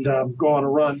go on a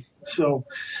run. So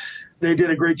they did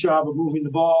a great job of moving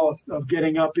the ball, of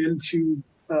getting up into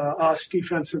us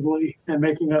defensively and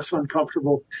making us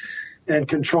uncomfortable, and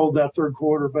controlled that third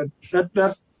quarter. But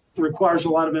that requires a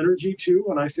lot of energy too.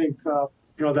 And I think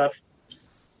that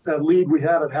lead we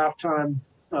had at halftime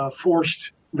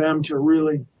forced them to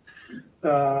really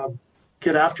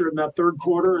get after it in that third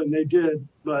quarter, and they did.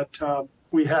 But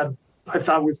I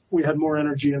thought we had more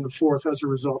energy in the fourth as a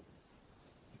result.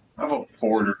 How about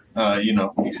Porter? You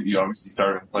obviously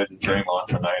started in place with Draymond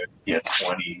tonight. He had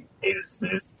 28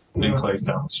 assists, big plays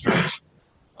down the stretch.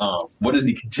 What does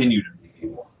he continue to be?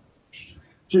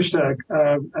 Just a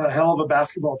hell of a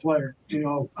basketball player. He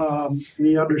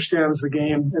understands the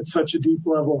game at such a deep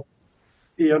level.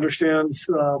 He understands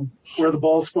where the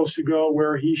ball's supposed to go,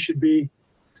 where he should be,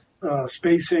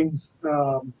 spacing,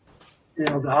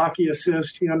 the hockey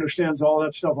assist. He understands all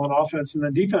that stuff on offense. And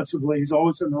then defensively, he's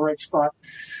always in the right spot.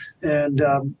 And,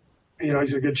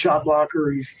 he's a good shot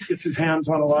blocker. He gets his hands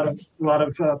on a lot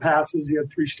of passes. He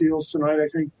had 3 steals tonight, I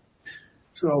think.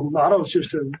 So Otto's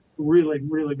just a really,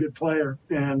 really good player,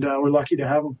 and we're lucky to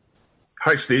have him.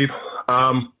 Hi, Steve.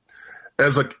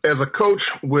 As a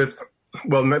coach in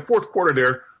that fourth quarter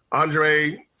there,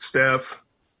 Andre, Steph,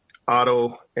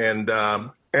 Otto, and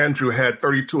Andrew had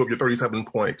 32 of your 37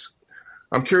 points.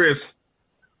 I'm curious,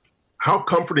 how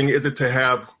comforting is it to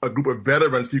have a group of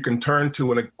veterans you can turn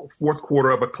to in a fourth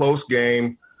quarter of a close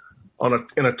game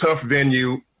in a tough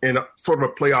venue in a sort of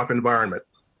a playoff environment?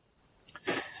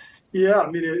 Yeah, I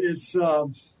mean, it's a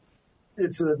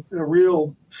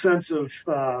real sense of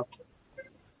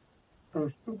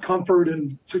comfort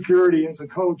and security as a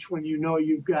coach when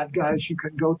you've got guys you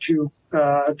can go to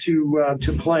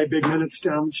play big minutes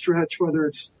down the stretch, whether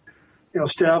it's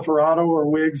Steph or Otto or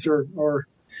Wiggs or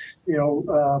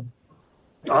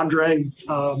Andre.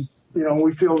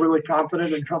 We feel really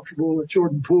confident and comfortable with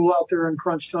Jordan Poole out there in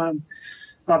crunch time.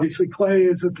 Obviously, Clay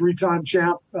is a 3-time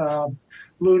champ.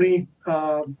 Looney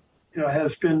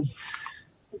has been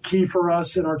key for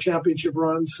us in our championship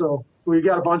run. So we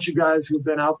got a bunch of guys who've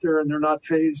been out there and they're not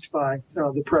fazed by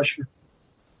the pressure.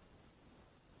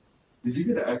 Did you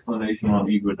get an explanation on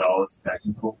Iguodala's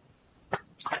technical?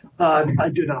 I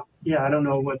did not. Yeah, I don't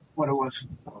know what it was.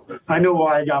 I know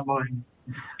why I got mine.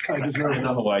 I deserved it. I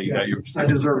know why you got yours. I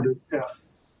deserved it, yeah.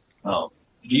 Do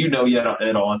you know yet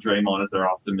at all on Draymond, is there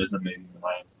optimism maybe in the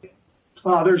Miami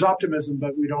game? There's optimism,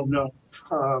 but we don't know.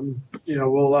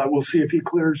 We'll see if he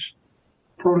clears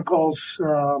protocols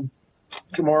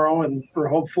tomorrow, and we're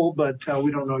hopeful, but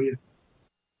we don't know yet.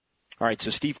 All right,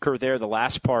 so Steve Kerr there, the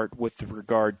last part with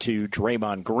regard to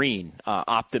Draymond Green,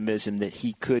 optimism that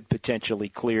he could potentially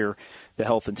clear the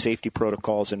health and safety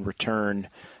protocols and return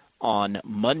on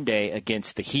Monday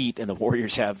against the Heat. And the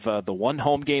Warriors have the one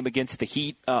home game against the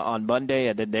Heat on Monday,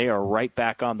 and then they are right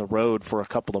back on the road for a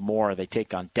couple of more. They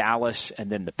take on Dallas and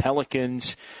then the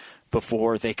Pelicans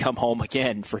before they come home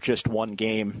again for just one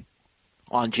game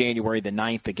on January the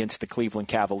 9th against the Cleveland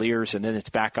Cavaliers, and then it's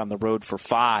back on the road for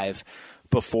 5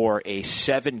 before a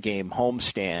 7-game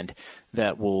homestand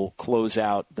that will close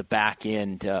out the back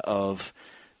end of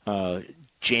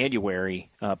January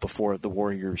before the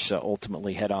Warriors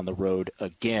ultimately head on the road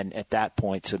again at that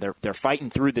point. So they're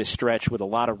fighting through this stretch with a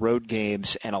lot of road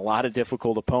games and a lot of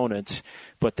difficult opponents,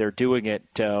 but they're doing it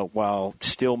while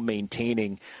still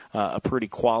maintaining a pretty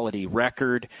quality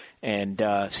record. And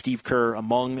Steve Kerr,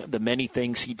 among the many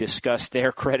things he discussed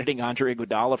there, crediting Andre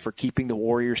Iguodala for keeping the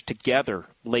Warriors together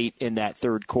late in that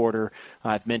third quarter.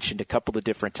 I've mentioned a couple of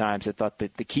different times. I thought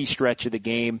that the key stretch of the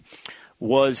game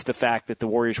was the fact that the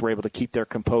Warriors were able to keep their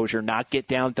composure, not get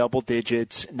down double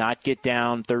digits, not get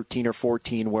down 13 or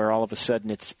 14 where all of a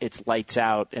sudden it's lights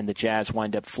out and the Jazz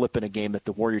wind up flipping a game that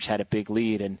the Warriors had a big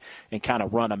lead and kind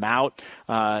of run them out.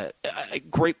 A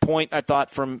great point, I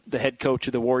thought, from the head coach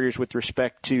of the Warriors with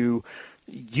respect to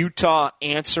Utah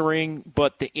answering,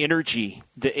 but the energy,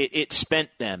 it spent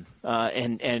them,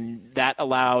 and that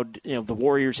allowed the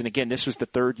Warriors. And again, this was the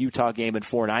third Utah game in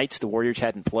 4 nights. The Warriors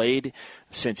hadn't played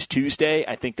since Tuesday.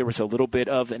 I think there was a little bit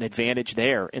of an advantage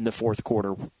there in the fourth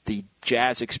quarter. The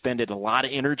Jazz expended a lot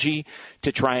of energy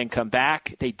to try and come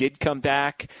back. They did come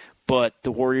back, but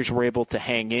the Warriors were able to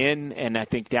hang in, and I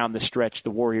think down the stretch,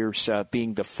 the Warriors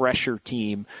being the fresher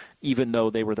team, even though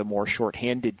they were the more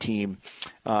shorthanded team,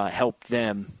 helped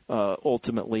them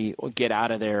ultimately get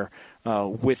out of there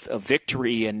with a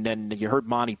victory. And then you heard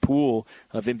Monty Poole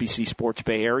of NBC Sports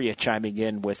Bay Area chiming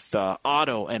in with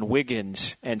Otto and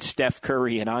Wiggins and Steph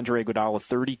Curry and Andre Iguodala,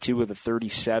 32 of the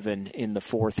 37 in the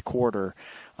fourth quarter.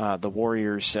 The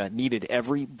Warriors needed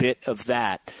every bit of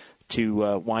that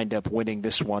to wind up winning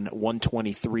this one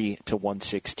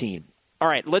 123-116. All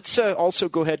right, let's also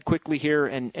go ahead quickly here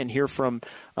and hear from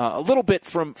a little bit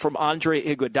from Andre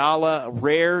Iguodala.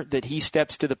 Rare that he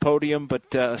steps to the podium,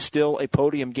 but still a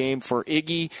podium game for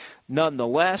Iggy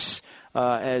nonetheless,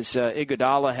 as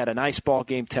Iguodala had a nice ball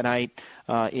game tonight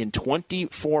in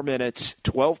 24 minutes,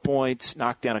 12 points,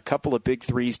 knocked down a couple of big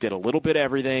threes, did a little bit of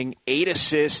everything, 8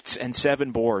 assists and 7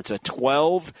 boards, a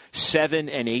 12, 7,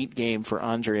 and 8 game for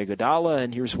Andre Iguodala,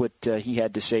 and here's what he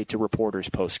had to say to reporters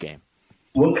post-game.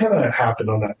 What kind of happened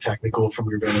on that technical from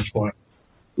your vantage point?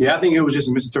 Yeah, I think it was just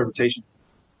a misinterpretation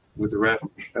with the ref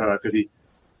because he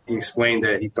explained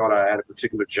that he thought I had a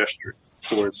particular gesture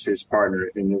towards his partner,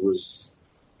 and it was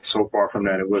so far from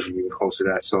that, it wasn't even close to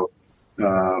that. So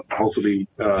hopefully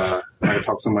I can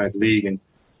talk to somebody at the league and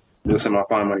they'll send my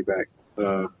fine money back.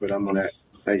 But I'm on that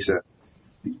ASAP.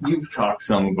 You've talked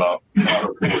some about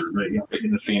Otto Porter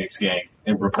in the Phoenix game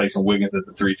and replacing Wiggins at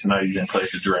the 3 tonight. He's in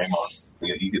place of Draymond.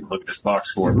 You can look at this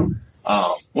box score.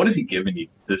 What is he giving you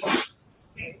this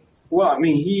year? Well, I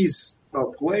mean, he's a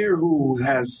player who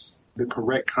has the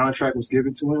correct contract was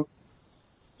given to him,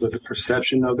 but the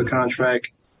perception of the contract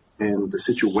and the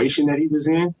situation that he was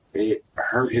in, it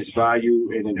hurt his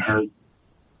value and it hurt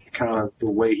kind of the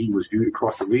way he was viewed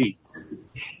across the league.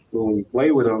 When we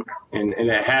play with him, and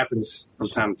that happens from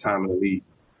time to time in the league,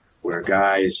 where a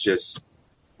guy is just,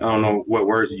 I don't know what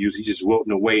words to use, he's just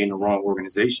wilting away in the wrong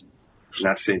organization.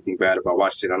 Not to say anything bad about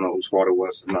Washington. I don't know whose fault it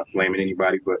was. I'm not blaming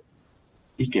anybody, but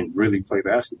he can really play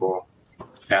basketball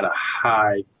at a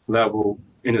high level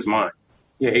in his mind.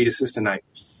 Yeah, 8 assists tonight,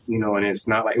 and it's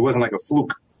not like, it wasn't like a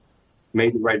fluke.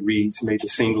 Made the right reads, made the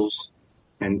singles,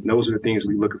 and those are the things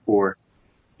we're looking for,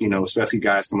 especially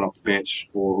guys coming off the bench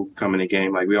or who come in the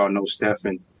game. Like we all know Steph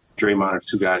and Draymond are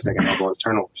 2 guys that can have all the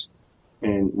turnovers,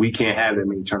 and we can't have that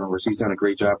many turnovers. He's done a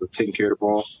great job of taking care of the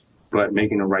ball, but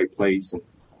making the right plays. And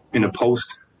in the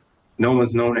post, no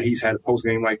one's known that he's had a post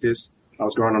game like this. I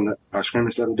was guarding on our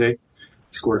scrimmage the other day. He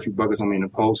scored a few buckets on me in the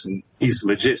post, and he's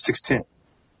legit 6'10",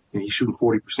 and he's shooting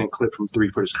 40% clip from 3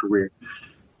 for his career.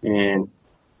 And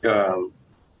I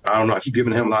don't know, I keep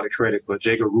giving him a lot of credit, but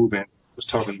Jacob Rubin was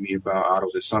talking to me about Otto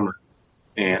this summer.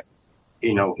 And,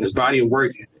 his body of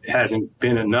work hasn't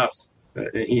been enough.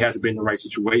 He hasn't been in the right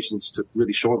situations to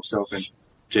really show himself. And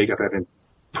Jacob had been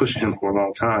pushing him for a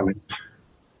long time. And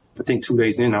I think 2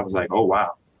 days in, I was like, oh,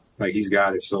 wow, like he's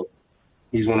got it. So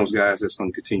he's one of those guys that's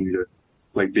going to continue to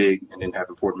play big and then have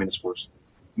important minutes for us.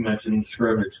 You mentioned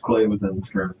scrimmage. Clay was in the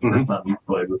scrimmage first time you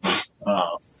played with him.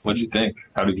 What did you think?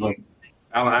 How did you like him?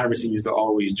 Allen Iverson used to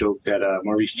always joke that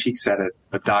Maurice Cheeks had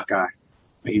a doc eye.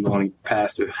 He only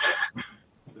passed to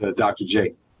Dr.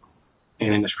 J.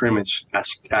 And in the scrimmage,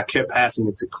 I kept passing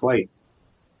it to Clay.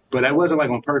 But that wasn't like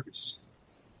on purpose.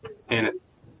 And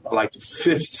like the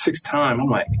 5th, 6th time, I'm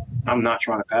like, I'm not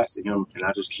trying to pass to him. And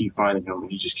I just keep finding him,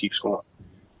 and he just keeps scoring.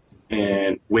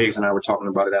 And Wiggs and I were talking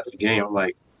about it after the game. I'm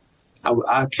like,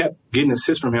 I kept getting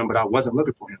assists from him, but I wasn't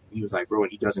looking for him. He was like, bro,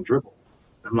 he doesn't dribble.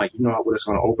 I'm like, what it's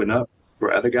going to open up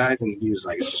for other guys? And he was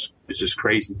like, it's just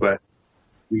crazy. But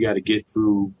we got to get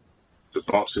through the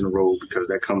bumps in the road because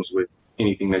that comes with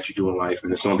anything that you do in life.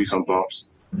 And there's going to be some bumps.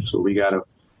 So we got to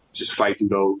just fight through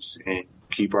those and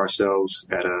keep ourselves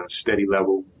at a steady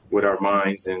level with our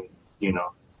minds. And,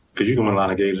 because you can win a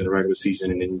lot of games in the regular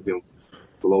season and then you can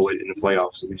blow it in the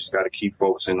playoffs. So we just got to keep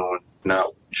focusing on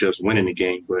not just winning the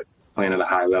game, but playing at a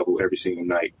high level every single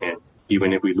night. And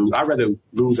even if we lose, I'd rather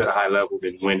lose at a high level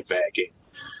than win a bad game.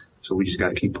 So we just got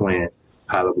to keep playing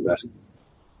high level basketball.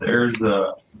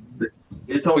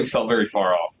 It's always felt very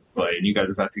far off play, and you guys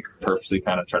have had to purposely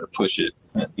kind of try to push it,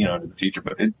 into the future.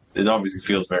 But it obviously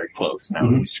feels very close now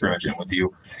that he's scrimmaging with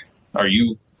you. Are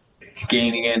you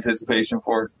gaining anticipation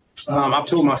for it? I've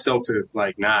told myself to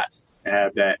not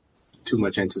have that too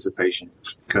much anticipation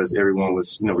because everyone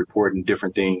was, reporting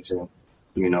different things, and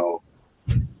you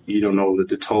don't know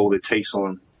the toll it takes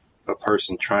on a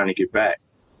person trying to get back,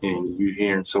 and you're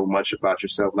hearing so much about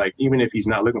yourself. Like even if he's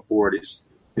not looking for it, it's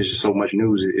just so much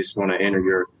news. It's going to enter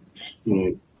your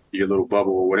little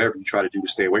bubble or whatever you try to do to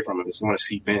stay away from it. It's going to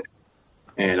seep in,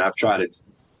 and I've tried to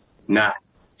not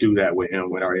do that with him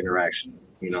with our interaction.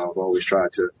 I've always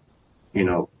tried to,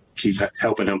 keep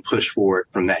helping him push forward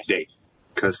from that day.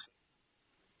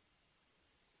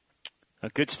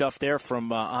 Good stuff there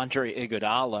from Andre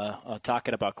Iguodala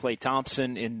talking about Klay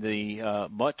Thompson in the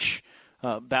much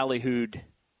ballyhooed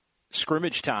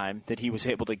scrimmage time that he was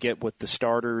able to get with the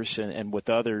starters and with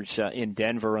others in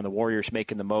Denver, and the Warriors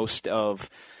making the most of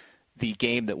the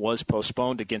game that was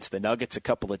postponed against the Nuggets a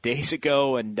couple of days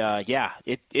ago. And,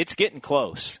 it's getting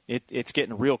close. It's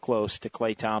getting real close to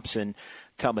Klay Thompson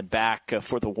coming back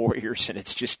for the Warriors, and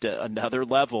it's just another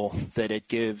level that it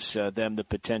gives them the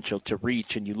potential to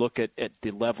reach. And you look at the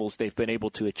levels they've been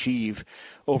able to achieve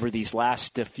over these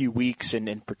last few weeks, and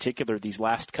in particular these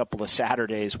last couple of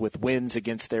Saturdays with wins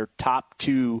against their top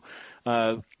two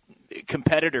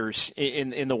competitors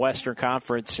in the Western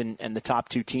Conference and the top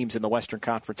two teams in the Western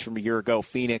Conference from a year ago,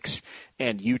 Phoenix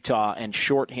and Utah, and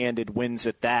shorthanded wins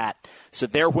at that. So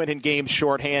they're winning games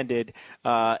shorthanded,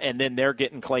 and then they're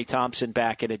getting Klay Thompson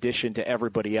back in addition to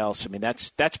everybody else. I mean,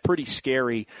 that's pretty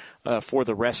scary for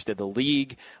the rest of the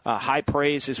league. High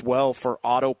praise as well for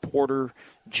Otto Porter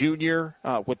Jr.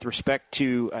 With respect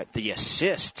to the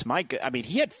assists.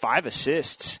 He had 5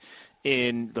 assists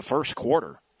in the first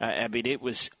quarter. It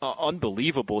was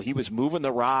unbelievable. He was moving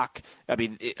the rock. A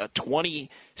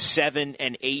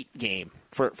 27-8 game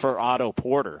for Otto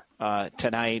Porter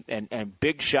tonight, and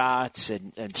big shots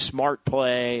and smart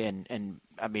play, and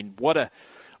what a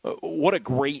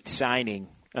great signing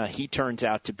he turns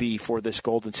out to be for this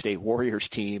Golden State Warriors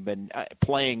team, and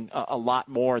playing a lot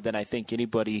more than I think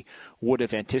anybody would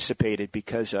have anticipated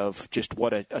because of just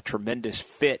what a tremendous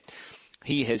fit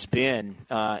he has been.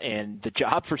 And the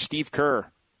job for Steve Kerr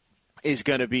is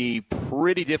going to be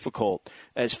pretty difficult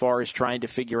as far as trying to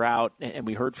figure out, and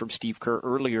we heard from Steve Kerr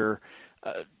earlier,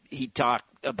 he talked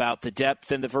about the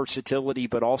depth and the versatility,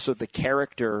 but also the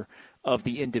character of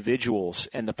the individuals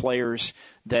and the players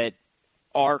that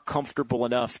are comfortable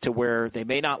enough to where they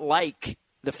may not like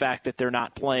the fact that they're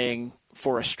not playing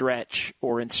for a stretch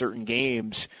or in certain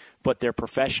games, but they're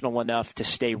professional enough to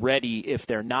stay ready if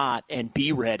they're not and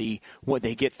be ready when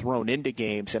they get thrown into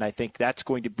games. And I think that's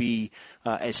going to be,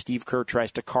 as Steve Kerr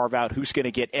tries to carve out who's going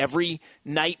to get every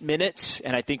night minutes,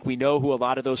 and I think we know who a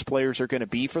lot of those players are going to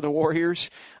be for the Warriors,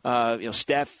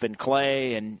 Steph and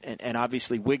Klay and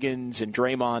obviously Wiggins and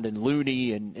Draymond and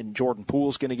Looney and Jordan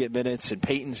Poole's going to get minutes and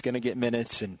Peyton's going to get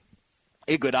minutes and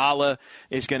Iguodala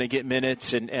is going to get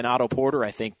minutes, and Otto Porter,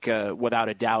 I think, without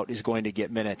a doubt, is going to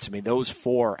get minutes. Those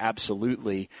 4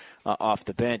 absolutely off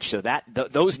the bench. So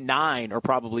those 9 are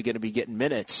probably going to be getting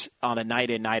minutes on a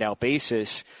night-in, night-out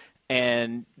basis.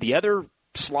 And the other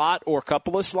slot or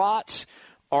couple of slots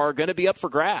are going to be up for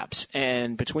grabs.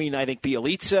 And between, I think,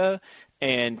 Bjelica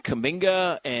and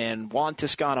Kuminga and Juan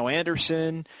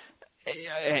Toscano-Anderson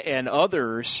and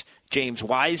others, James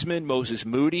Wiseman, Moses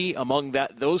Moody, among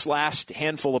those last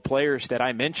handful of players that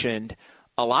I mentioned,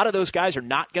 a lot of those guys are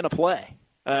not going to play,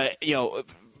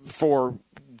 for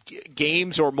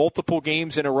games or multiple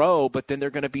games in a row, but then they're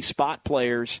going to be spot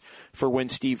players for when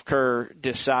Steve Kerr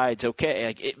decides,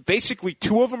 basically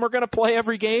 2 of them are going to play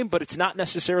every game, but it's not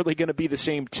necessarily going to be the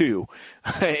same 2.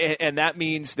 And that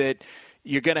means that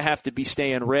you're going to have to be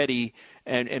staying ready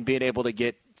and being able to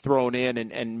get thrown in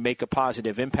and make a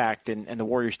positive impact, and the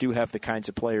Warriors do have the kinds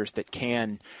of players that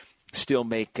can still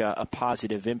make a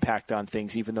positive impact on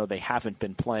things even though they haven't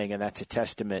been playing, and that's a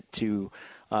testament to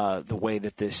the way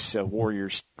that this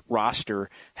Warriors roster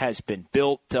has been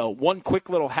built. One quick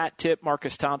little hat tip,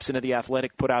 Marcus Thompson of The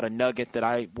Athletic put out a nugget that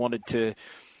I wanted to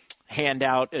hand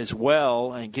out as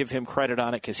well and give him credit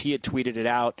on it because he had tweeted it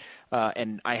out,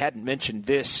 and I hadn't mentioned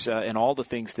this in all the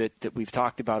things that we've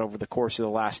talked about over the course of the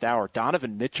last hour.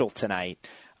 Donovan Mitchell tonight,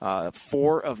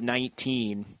 4 of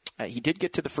 19. He did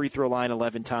get to the free throw line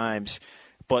 11 times,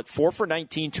 but 4 for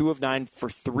 19, 2 of 9 for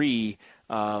 3.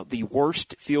 The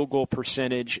worst field goal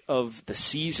percentage of the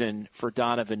season for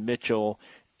Donovan Mitchell,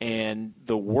 and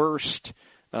the worst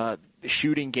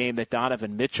shooting game that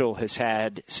Donovan Mitchell has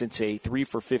had since a 3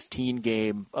 for 15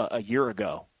 game a year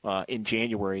ago. in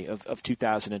January of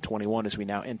 2021 as we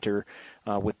now enter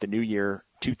with the new year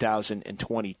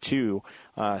 2022.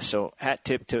 So hat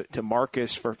tip to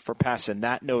Marcus for passing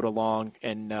that note along,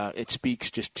 and it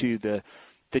speaks just to the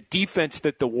defense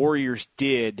that the Warriors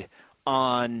did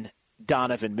on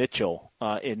Donovan Mitchell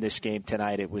in this game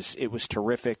tonight. It was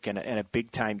terrific and a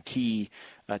big-time key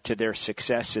to their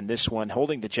success in this one,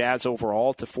 holding the Jazz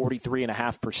overall to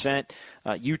 43.5%.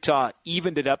 Utah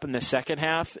evened it up in the second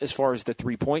half as far as the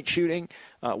three-point shooting.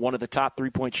 One of the top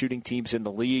three-point shooting teams in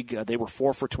the league. They were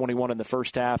 4 for 21 in the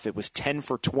first half. It was 10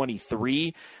 for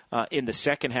 23 in the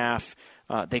second half.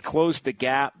 They closed the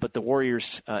gap, but the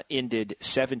Warriors ended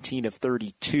 17 of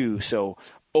 32. So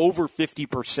over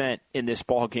 50% in this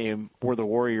ball game were the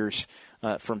Warriors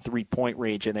from three-point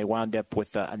range, and they wound up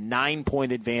with a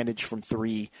 9-point advantage from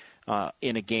three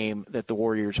in a game that the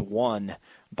Warriors won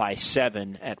by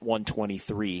 7 at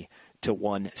 123 to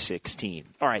 116.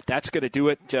 All right, that's going to do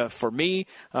it for me.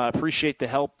 Appreciate the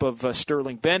help of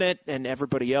Sterling Bennett and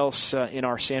everybody else in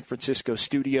our San Francisco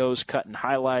studios, cutting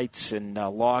highlights and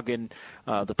logging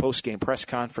the post-game press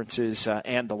conferences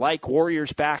and the like.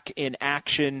 Warriors back in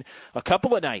action a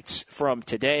couple of nights from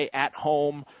today at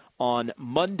home on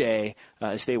Monday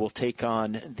as they will take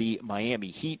on the Miami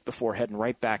Heat before heading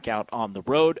right back out on the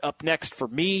road. Up next for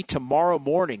me tomorrow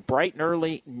morning, bright and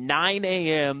early, 9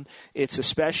 a.m., it's a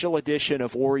special edition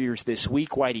of Warriors This Week.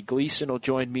 Whitey Gleason will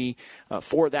join me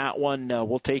for that one.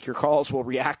 We'll take your calls. We'll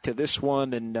react to this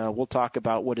one, and we'll talk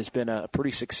about what has been a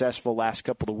pretty successful last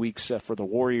couple of weeks for the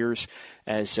Warriors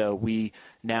as we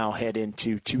now head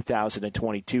into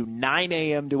 2022, 9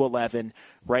 a.m. to 11,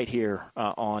 right here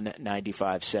on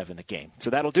 95.7 The Game. So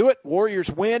that'll do it.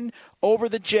 Warriors win over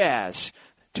the Jazz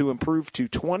to improve to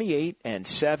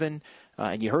 28-7.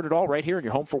 And you heard it all right here in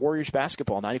your home for Warriors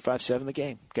basketball, 95.7 The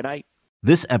Game. Good night.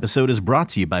 This episode is brought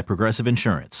to you by Progressive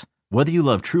Insurance. Whether you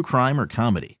love true crime or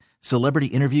comedy, celebrity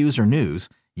interviews or news,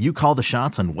 you call the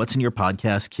shots on what's in your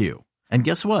podcast queue. And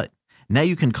guess what? Now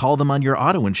you can call them on your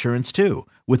auto insurance, too,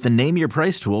 with the Name Your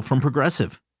Price tool from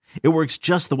Progressive. It works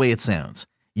just the way it sounds.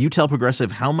 You tell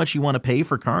Progressive how much you want to pay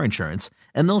for car insurance,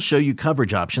 and they'll show you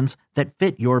coverage options that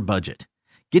fit your budget.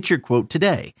 Get your quote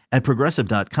today at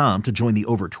Progressive.com to join the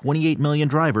over 28 million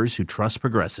drivers who trust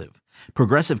Progressive.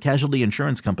 Progressive Casualty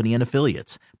Insurance Company and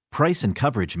Affiliates. Price and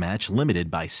coverage match limited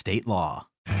by state law.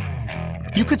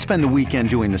 You could spend the weekend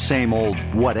doing the same old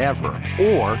whatever,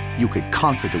 or you could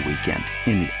conquer the weekend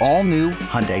in the all-new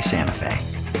Hyundai Santa Fe.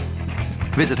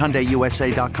 Visit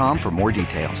HyundaiUSA.com for more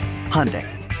details. Hyundai,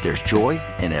 there's joy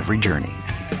in every journey.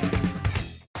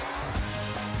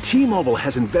 T-Mobile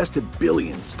has invested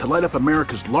billions to light up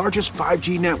America's largest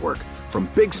 5G network,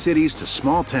 from big cities to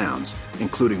small towns,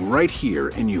 including right here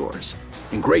in yours.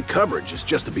 And great coverage is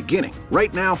just the beginning.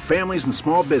 Right now, families and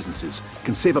small businesses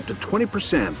can save up to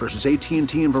 20% versus AT&T and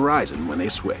Verizon when they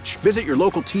switch. Visit your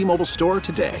local T-Mobile store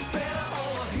today.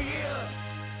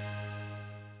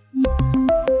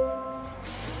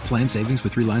 Plan savings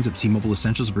with 3 lines of T-Mobile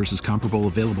Essentials versus comparable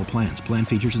available plans. Plan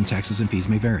features and taxes and fees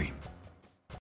may vary.